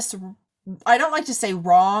doing this I don't like to say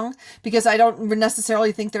wrong because I don't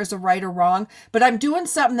necessarily think there's a right or wrong, but I'm doing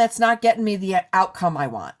something that's not getting me the outcome I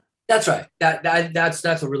want. That's right. That's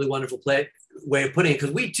a really wonderful way of putting it,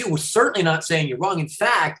 because we too were certainly not saying you're wrong. In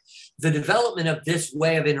fact, the development of this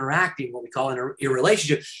way of interacting, what we call in a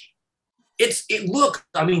relationship,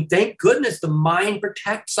 thank goodness the mind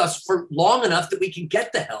protects us for long enough that we can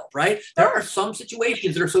get the help, right? There are some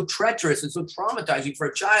situations that are so treacherous and so traumatizing for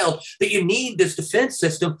a child that you need this defense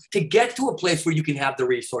system to get to a place where you can have the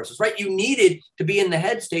resources, right? You needed to be in the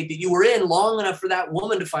head state that you were in long enough for that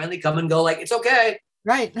woman to finally come and go like, it's okay.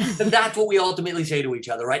 Right. And that's what we ultimately say to each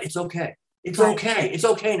other, right? It's okay. It's okay. It's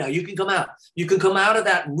okay now. You can come out. You can come out of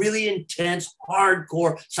that really intense,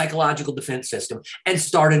 hardcore psychological defense system and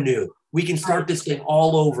start anew. We can start this thing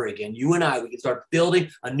all over again. You and I, we can start building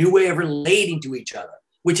a new way of relating to each other,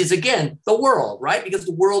 which is, again, the world, right? Because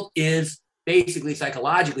the world is basically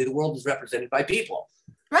psychologically, the world is represented by people.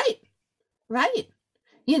 Right. Right.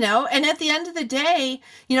 And at the end of the day,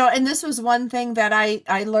 and this was one thing that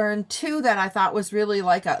I learned too, that I thought was really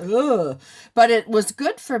like but it was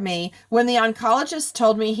good for me when the oncologist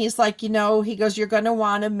told me, he's like, he goes, you're going to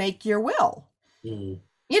want to make your will. Mm.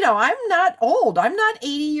 I'm not old. I'm not 80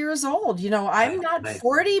 years old. I'm not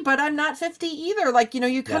 40, but I'm not 50 either. Like,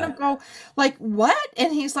 you kind of go like, what?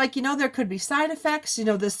 And he's like, there could be side effects,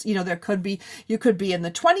 there could be, you could be in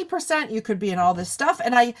the 20%, you could be in all this stuff.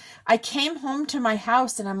 And I came home to my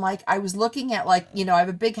house and I'm like, I was looking at like, I have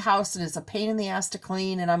a big house and it's a pain in the ass to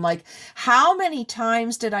clean. And I'm like, how many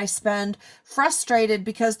times did I spend frustrated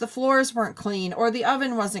because the floors weren't clean or the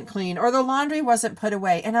oven wasn't clean or the laundry wasn't put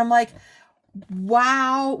away? And I'm like,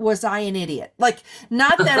 wow, was I an idiot? Like,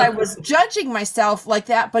 not that I was judging myself like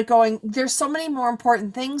that, but going, there's so many more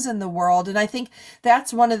important things in the world. And I think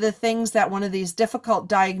that's one of the things that one of these difficult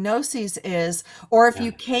diagnoses is, or if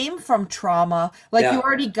you came from trauma, like you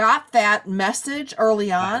already got that message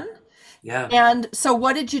early on. Yeah. And so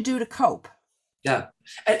what did you do to cope? Yeah.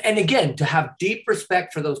 And again, to have deep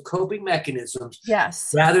respect for those coping mechanisms,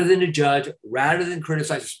 yes, rather than to judge, rather than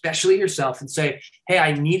criticize, especially yourself, and say, hey,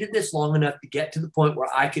 I needed this long enough to get to the point where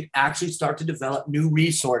I could actually start to develop new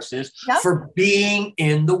resources for being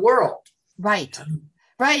in the world. Right.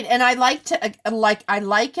 Right. And I I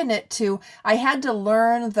liken it to, I had to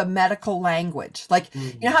learn the medical language. Like,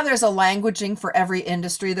 how there's a languaging for every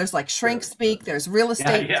industry. There's like shrink speak, there's real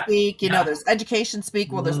estate speak, there's education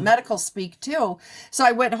speak. Well, there's medical speak too. So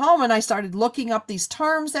I went home and I started looking up these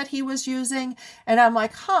terms that he was using. And I'm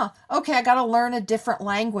like, okay, I got to learn a different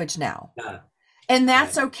language now. Yeah. And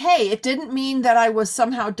that's okay. It didn't mean that I was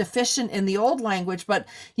somehow deficient in the old language, but,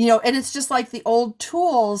 and it's just like the old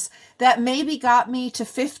tools that maybe got me to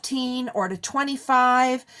 15 or to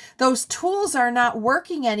 25. Those tools are not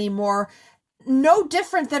working anymore. No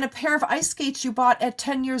different than a pair of ice skates you bought at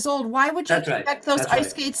 10 years old. Why would you expect those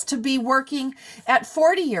ice skates to be working at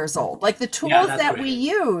 40 years old? Like the tools that we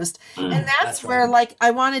used. And that's where like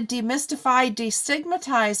I want to demystify,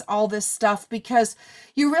 destigmatize all this stuff, because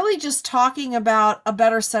you're really just talking about a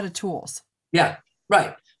better set of tools. Yeah,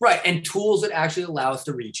 right. Right. And tools that actually allow us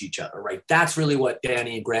to reach each other. Right. That's really what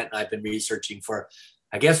Danny and Grant and I have been researching for.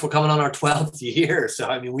 I guess we're coming on our 12th year. So,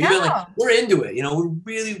 I mean, we're into it. We're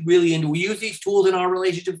really, really into it. We use these tools in our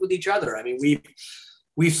relationships with each other. I mean,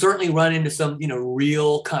 we've certainly run into some,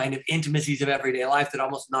 real kind of intimacies of everyday life that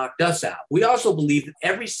almost knocked us out. We also believe that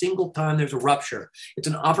every single time there's a rupture, it's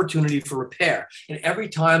an opportunity for repair. And every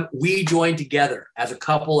time we join together as a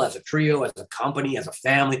couple, as a trio, as a company, as a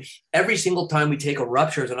family, every single time we take a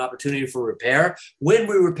rupture as an opportunity for repair, when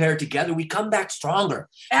we repair together, we come back stronger.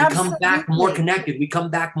 Absolutely. We come back more connected. We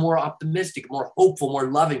come back more optimistic, more hopeful, more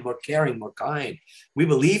loving, more caring, more kind. We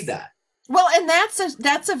believe that. Well, and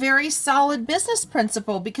that's a very solid business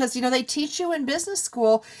principle, because, they teach you in business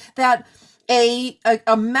school that a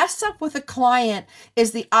mess up with a client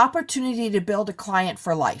is the opportunity to build a client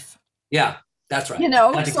for life. Yeah, that's right.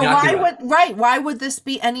 That's exactly why would this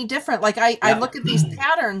be any different? Like I look at these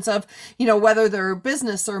patterns of, whether they're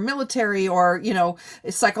business or military or,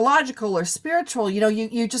 psychological or spiritual,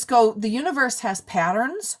 you just go, the universe has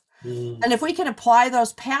patterns. And if we can apply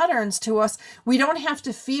those patterns to us, we don't have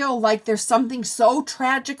to feel like there's something so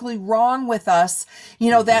tragically wrong with us,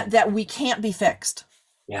 that we can't be fixed.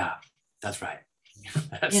 Yeah, that's right.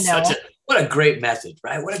 That's what a great message,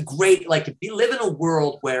 right? What a great, live in a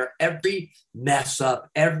world where every mess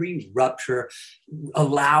up, every rupture,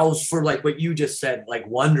 allows for, like what you just said, like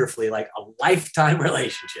wonderfully, like a lifetime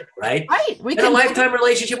relationship, right? Right. And a lifetime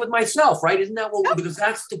relationship with myself, right? Isn't that what, because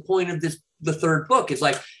that's the point of the third book is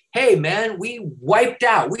like, hey man, we wiped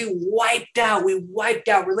out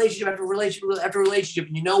relationship after relationship after relationship.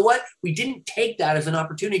 And you know what? We didn't take that as an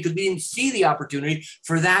opportunity because we didn't see the opportunity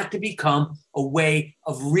for that to become a way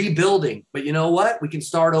of rebuilding. But you know what? We can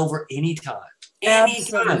start over anytime.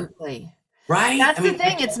 Absolutely. Right? That's the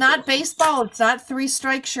thing. It's not baseball. It's not 3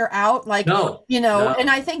 strikes, you're out. Like, no. And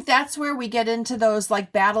I think that's where we get into those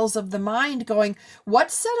like battles of the mind going,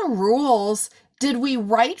 what set of rules did we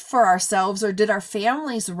write for ourselves or did our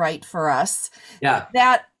families write for us? Yeah.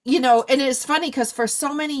 That, and it's funny because for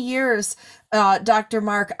so many years, Dr.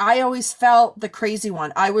 Mark, I always felt the crazy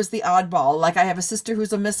one. I was the oddball. Like I have a sister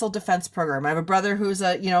who's a missile defense program. I have a brother who's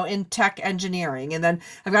in tech engineering. And then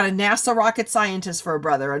I've got a NASA rocket scientist for a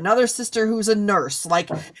brother, another sister who's a nurse. Like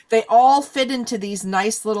they all fit into these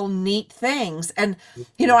nice little neat things. And,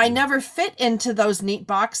 I never fit into those neat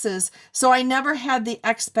boxes. So I never had the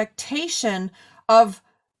expectation of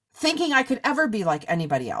thinking I could ever be like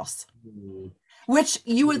anybody else, which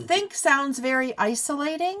you would think sounds very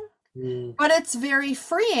isolating. But it's very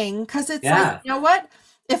freeing because it's like, you know what?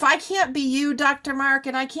 If I can't be you, Dr. Mark,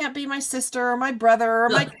 and I can't be my sister or my brother or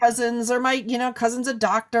my cousins or my, cousin's a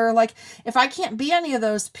doctor, like if I can't be any of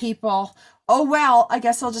those people, oh, well, I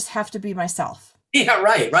guess I'll just have to be myself. Yeah,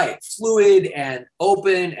 right. Fluid and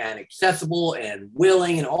open and accessible and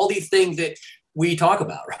willing and all these things that we talk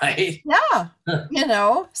about, right? Yeah.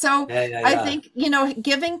 So I think,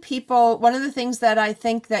 giving people, one of the things that I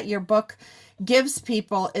think that your book gives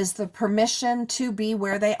people is the permission to be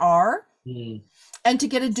where they are and to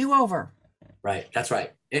get a do-over. Right. That's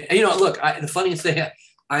right. And, look, the funniest thing,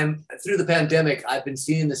 I'm through the pandemic, I've been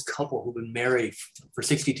seeing this couple who've been married for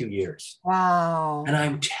 62 years. Wow. And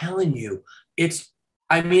I'm telling you, it's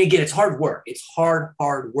hard work. It's hard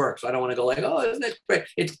work. So I don't want to go like, oh, isn't it great?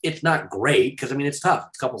 It's not great because it's tough.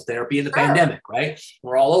 It's couples therapy in the pandemic, right?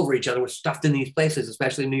 We're all over each other. We're stuffed in these places,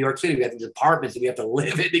 especially in New York City. We have these apartments that we have to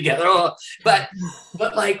live in together. Oh, but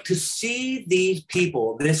like to see these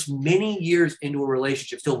people this many years into a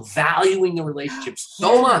relationship, still valuing the relationship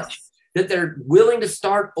so much that they're willing to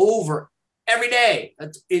start over every day.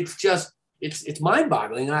 It's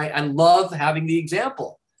mind-boggling. And I love having the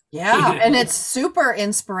example. Yeah, and it's super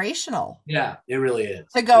inspirational. Yeah, it really is.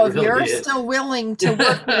 To go, if you're still willing to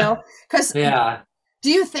work, because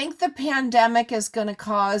do you think the pandemic is going to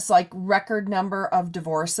cause like record number of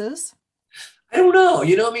divorces? I don't know,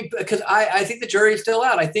 because I think the jury is still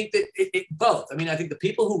out. I think that it both. I think the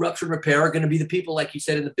people who rupture and repair are going to be the people, like you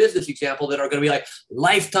said in the business example, that are going to be like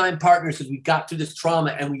lifetime partners as we got through this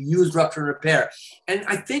trauma and we used rupture and repair. And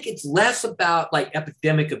I think it's less about like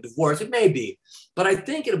epidemic of divorce. It may be, but I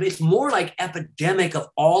think it's more like epidemic of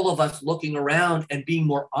all of us looking around and being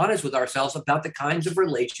more honest with ourselves about the kinds of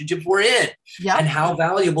relationships we're in and how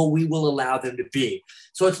valuable we will allow them to be.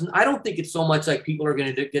 So I don't think it's so much like people are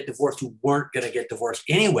going to get divorced who weren't going to get divorced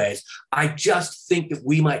anyways. I just think that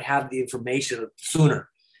we might have the information sooner,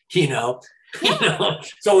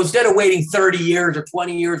 So instead of waiting 30 years or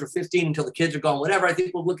 20 years or 15 until the kids are gone, whatever, I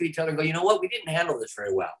think we'll look at each other and go, you know what? We didn't handle this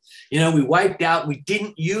very well. We wiped out. We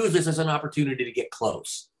didn't use this as an opportunity to get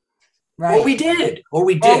close. Right. Or we did.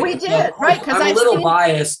 Right. Because I'm a little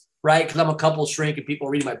biased, right? Because I'm a couple shrink and people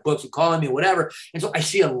are reading my books and calling me whatever. And so I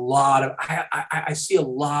see a lot of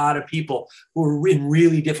people who are in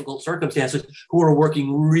really difficult circumstances who are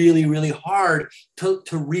working really, really hard to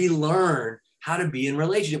relearn how to be in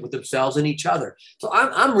relationship with themselves and each other. So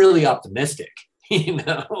I'm really optimistic.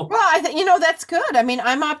 Well, I think, that's good.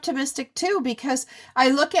 I'm optimistic too, because I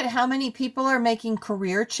look at how many people are making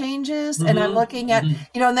career changes and I'm looking at,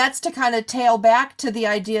 and that's to kind of tail back to the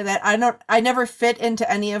idea that I never fit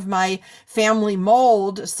into any of my family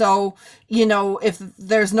mold. So, if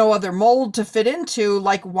there's no other mold to fit into,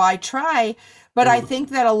 like, why try? But I think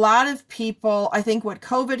that a lot of people, I think what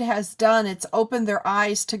COVID has done, it's opened their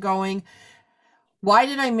eyes to going, why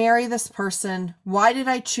did I marry this person? Why did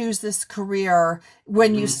I choose this career?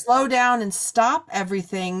 When you slow down and stop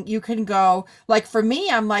everything, you can go, like, for me,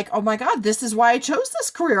 I'm like, oh my God, this is why I chose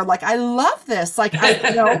this career. Like, I love this. Like,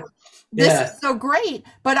 this is so great.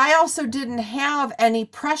 But I also didn't have any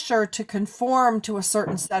pressure to conform to a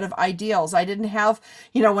certain set of ideals. I didn't have,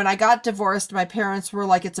 when I got divorced, my parents were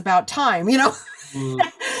like, it's about time, they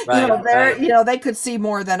could see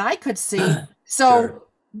more than I could see. So, sure.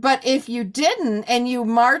 But if you didn't, and you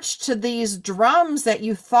marched to these drums that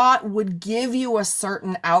you thought would give you a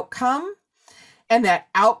certain outcome, and that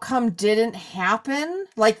outcome didn't happen,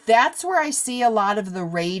 like, that's where I see a lot of the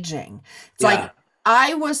raging. It's like,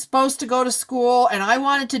 I was supposed to go to school and I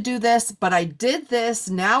wanted to do this, but I did this.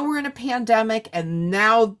 Now we're in a pandemic and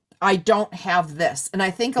now I don't have this. And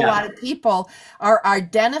I think a lot of people are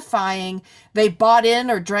identifying they bought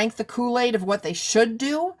in or drank the Kool-Aid of what they should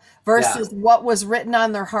do versus what was written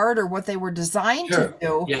on their heart or what they were designed to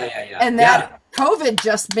do. And that COVID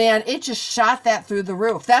just, man, it just shot that through the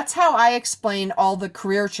roof. That's how I explain all the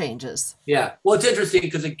career changes. Yeah. Well, it's interesting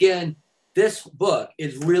because, again, this book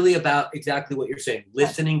is really about exactly what you're saying,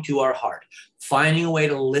 listening to our heart, finding a way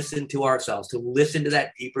to listen to ourselves, to listen to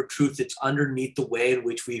that deeper truth that's underneath the way in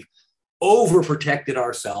which we've overprotected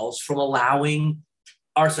ourselves from allowing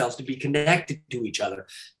ourselves to be connected to each other.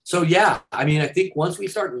 So, I mean, I think once we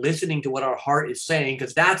start listening to what our heart is saying,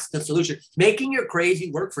 because that's the solution, making your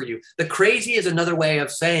crazy work for you. The crazy is another way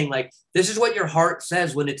of saying, like, this is what your heart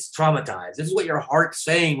says when it's traumatized. This is what your heart's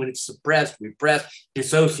saying when it's suppressed, repressed,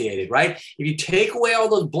 dissociated, right? If you take away all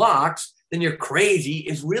those blocks, then your crazy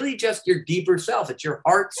is really just your deeper self. It's your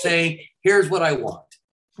heart saying, here's what I want.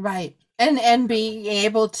 Right. And being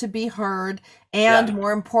able to be heard and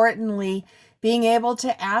more importantly, being able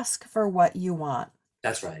to ask for what you want.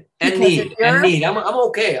 That's right. And need. I'm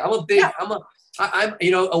okay. I'm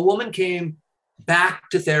a woman came back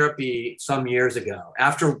to therapy some years ago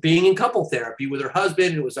after being in couple therapy with her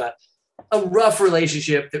husband. It was a rough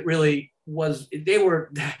relationship that really was, they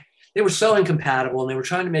were so incompatible and they were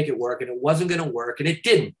trying to make it work and it wasn't going to work and it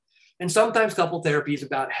didn't. And sometimes couple therapy is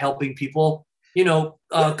about helping people,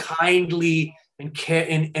 kindly and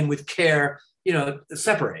care and with care,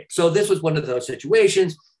 separate. So this was one of those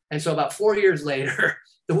situations. And so about 4 years later,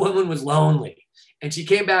 the woman was lonely and she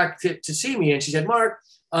came back to see me and she said, Mark,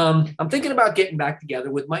 I'm thinking about getting back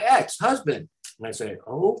together with my ex-husband. And I said,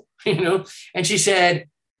 and she said,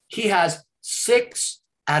 he has 6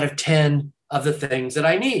 out of 10 of the things that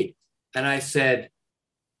I need. And I said,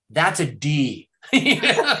 that's a D.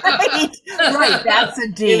 Right. That's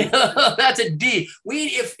a D. That's a D.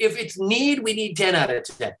 If it's need, we need 10 out of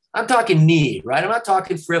 10. I'm talking need, right? I'm not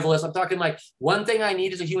talking frivolous. I'm talking like one thing I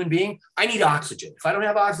need as a human being. I need oxygen. If I don't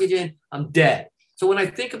have oxygen, I'm dead. So when I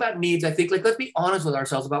think about needs, I think like, let's be honest with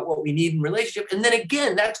ourselves about what we need in relationship. And then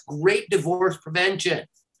again, that's great divorce prevention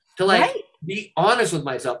to be honest with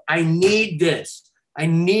myself. I need this. I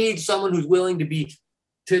need someone who's willing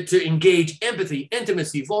to engage empathy,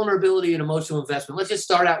 intimacy, vulnerability, and emotional investment. Let's just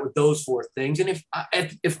start out with those 4 things. And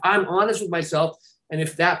if I'm honest with myself, and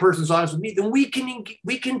if that person's honest with me, then we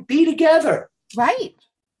can be together. Right.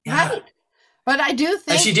 Yeah. Right. But I do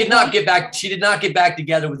think and she did not get back. She did not get back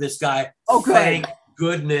together with this guy. Oh, good. Thank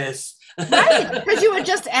goodness. Right, because you would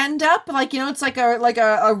just end up it's like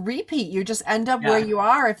a repeat. You just end up where you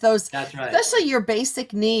are if those, that's right. Especially your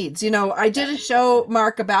basic needs. I did a show,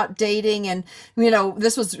 Mark, about dating, and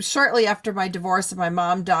this was shortly after my divorce and my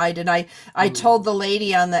mom died, and I told the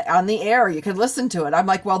lady on the air, you could listen to it. I'm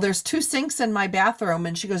like, well, there's 2 sinks in my bathroom,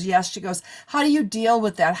 and she goes, yes. She goes, how do you deal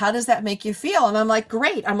with that? How does that make you feel? And I'm like,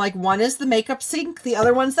 great. I'm like, one is the makeup sink, the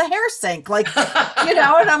other one's the hair sink, and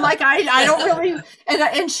I'm like, I don't really.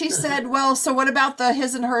 And she said, well, so what about the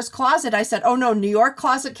his and hers closet? I said, oh no, New York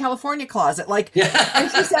closet, California closet.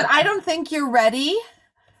 And she said, I don't think you're ready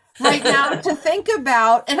right now to think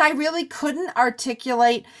about. And I really couldn't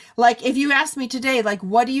articulate, if you asked me today,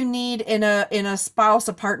 what do you need in a spouse,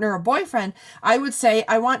 a partner, a boyfriend? I would say,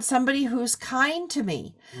 I want somebody who's kind to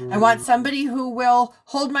me. I want somebody who will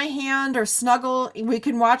hold my hand or snuggle. We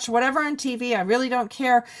can watch whatever on TV. I really don't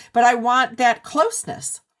care, but I want that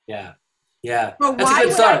closeness. Yeah. Yeah, that's a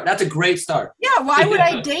good start. That's a great start. Yeah, why would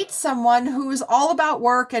I date someone who's all about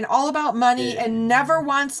work and all about money and never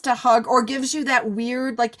wants to hug or gives you that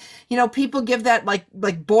weird, people give that like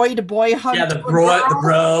boy to boy hug. Yeah, the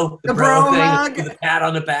bro thing, hug, with the pat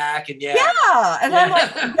on the back, and and I'm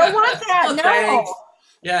like, I don't want that. No. Thanks.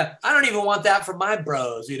 Yeah, I don't even want that from my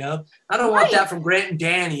bros, I don't want that from Grant and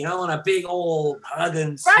Danny. I want a big old hug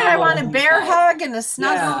and right. I want a bear hug and a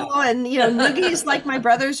snuggle and, noogies like my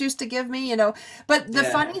brothers used to give me, But the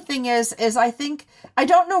funny thing is I think, I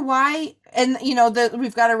don't know why, and,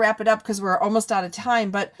 we've got to wrap it up because we're almost out of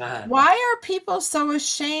time, but why are people so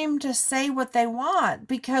ashamed to say what they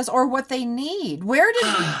want or what they need? Where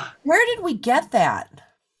did we get that?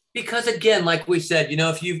 Because again, like we said,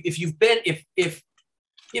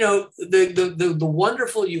 the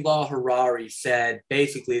wonderful Yuval Harari said,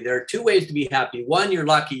 basically, there are 2 ways to be happy. One, you're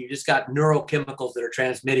lucky. You just got neurochemicals that are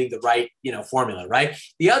transmitting the right, formula, right?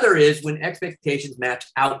 The other is when expectations match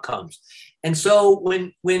outcomes. And so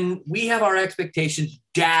when we have our expectations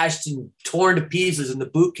dashed and torn to pieces in the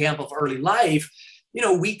boot camp of early life,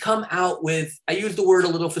 we come out with, I use the word a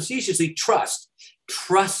little facetiously,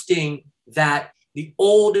 trusting that the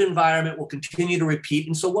old environment will continue to repeat.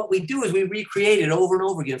 And so what we do is we recreate it over and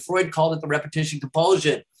over again. Freud called it the repetition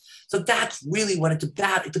compulsion. So that's really what it's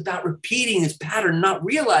about. It's about repeating this pattern, not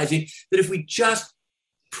realizing that if we just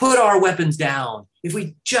put our weapons down,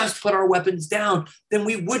 then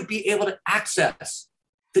we would be able to access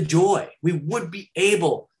the joy. We would be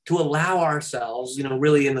able to allow ourselves,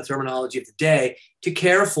 really in the terminology of the day, to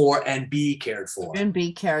care for and be cared for.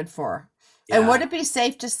 Yeah. And would it be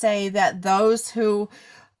safe to say that those who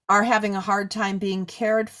are having a hard time being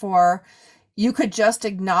cared for, you could just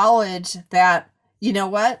acknowledge that, you know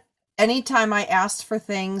what? Anytime I asked for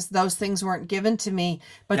things, those things weren't given to me,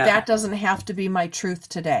 but that doesn't have to be my truth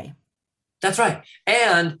today. That's right.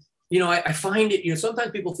 And, I find it,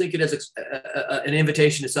 sometimes people think it as an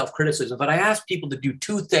invitation to self-criticism, but I ask people to do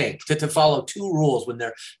two things, to follow two rules when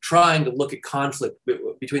they're trying to look at conflict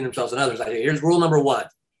between themselves and others. Here's rule number 1,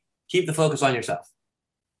 keep the focus on yourself.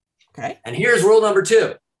 Okay. And here's rule number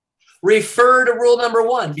 2. Refer to rule number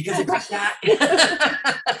 1 because it's that.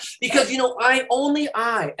 Because only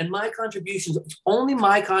I and my contributions, only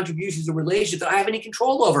my contributions to relationships that I have any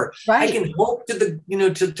control over. Right. I can hope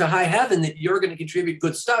to to high heaven that you're going to contribute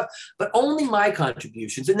good stuff, but only my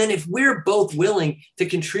contributions. And then if we're both willing to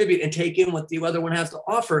contribute and take in what the other one has to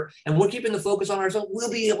offer, and we're keeping the focus on ourselves, we'll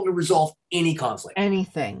be able to resolve any conflict.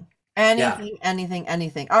 Anything.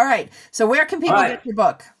 All right. So where can people get your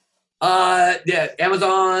book?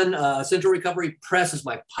 Amazon, Central Recovery Press is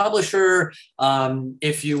my publisher.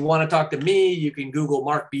 If you want to talk to me, you can Google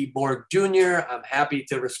Mark B. Borg Jr. I'm happy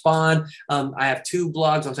to respond. I have 2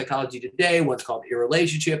 blogs on Psychology Today. One's called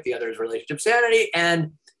Irrelationship. The other is Relationship Sanity.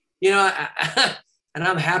 And, and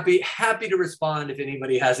I'm happy to respond if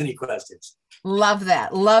anybody has any questions. Love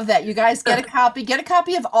that. You guys get a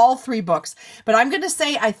copy of all 3 books, but I'm going to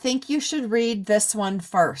say, I think you should read this one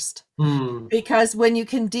first. Because when you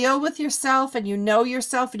can deal with yourself and you know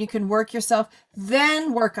yourself and you can work yourself,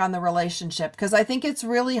 then work on the relationship. Because I think it's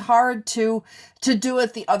really hard to do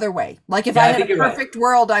it the other way. Like if I had a perfect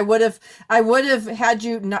world, I would have had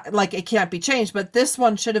you not, like, it can't be changed, but this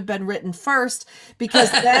one should have been written first,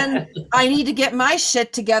 because then I need to get my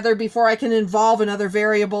shit together before I can involve another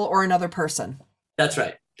variable or another person. That's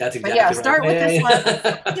right. That's exactly right. Start with this one.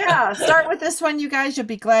 Start with this one, you guys. You'll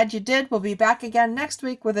be glad you did. We'll be back again next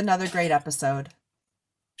week with another great episode.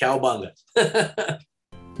 Cowabunga.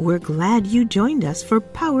 We're glad you joined us for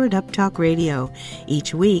Powered Up Talk Radio.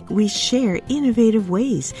 Each week, we share innovative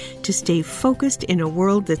ways to stay focused in a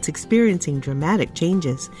world that's experiencing dramatic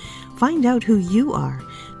changes. Find out who you are,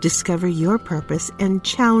 discover your purpose, and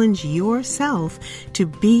challenge yourself to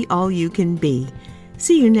be all you can be.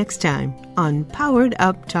 See you next time on Powered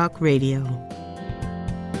Up Talk Radio.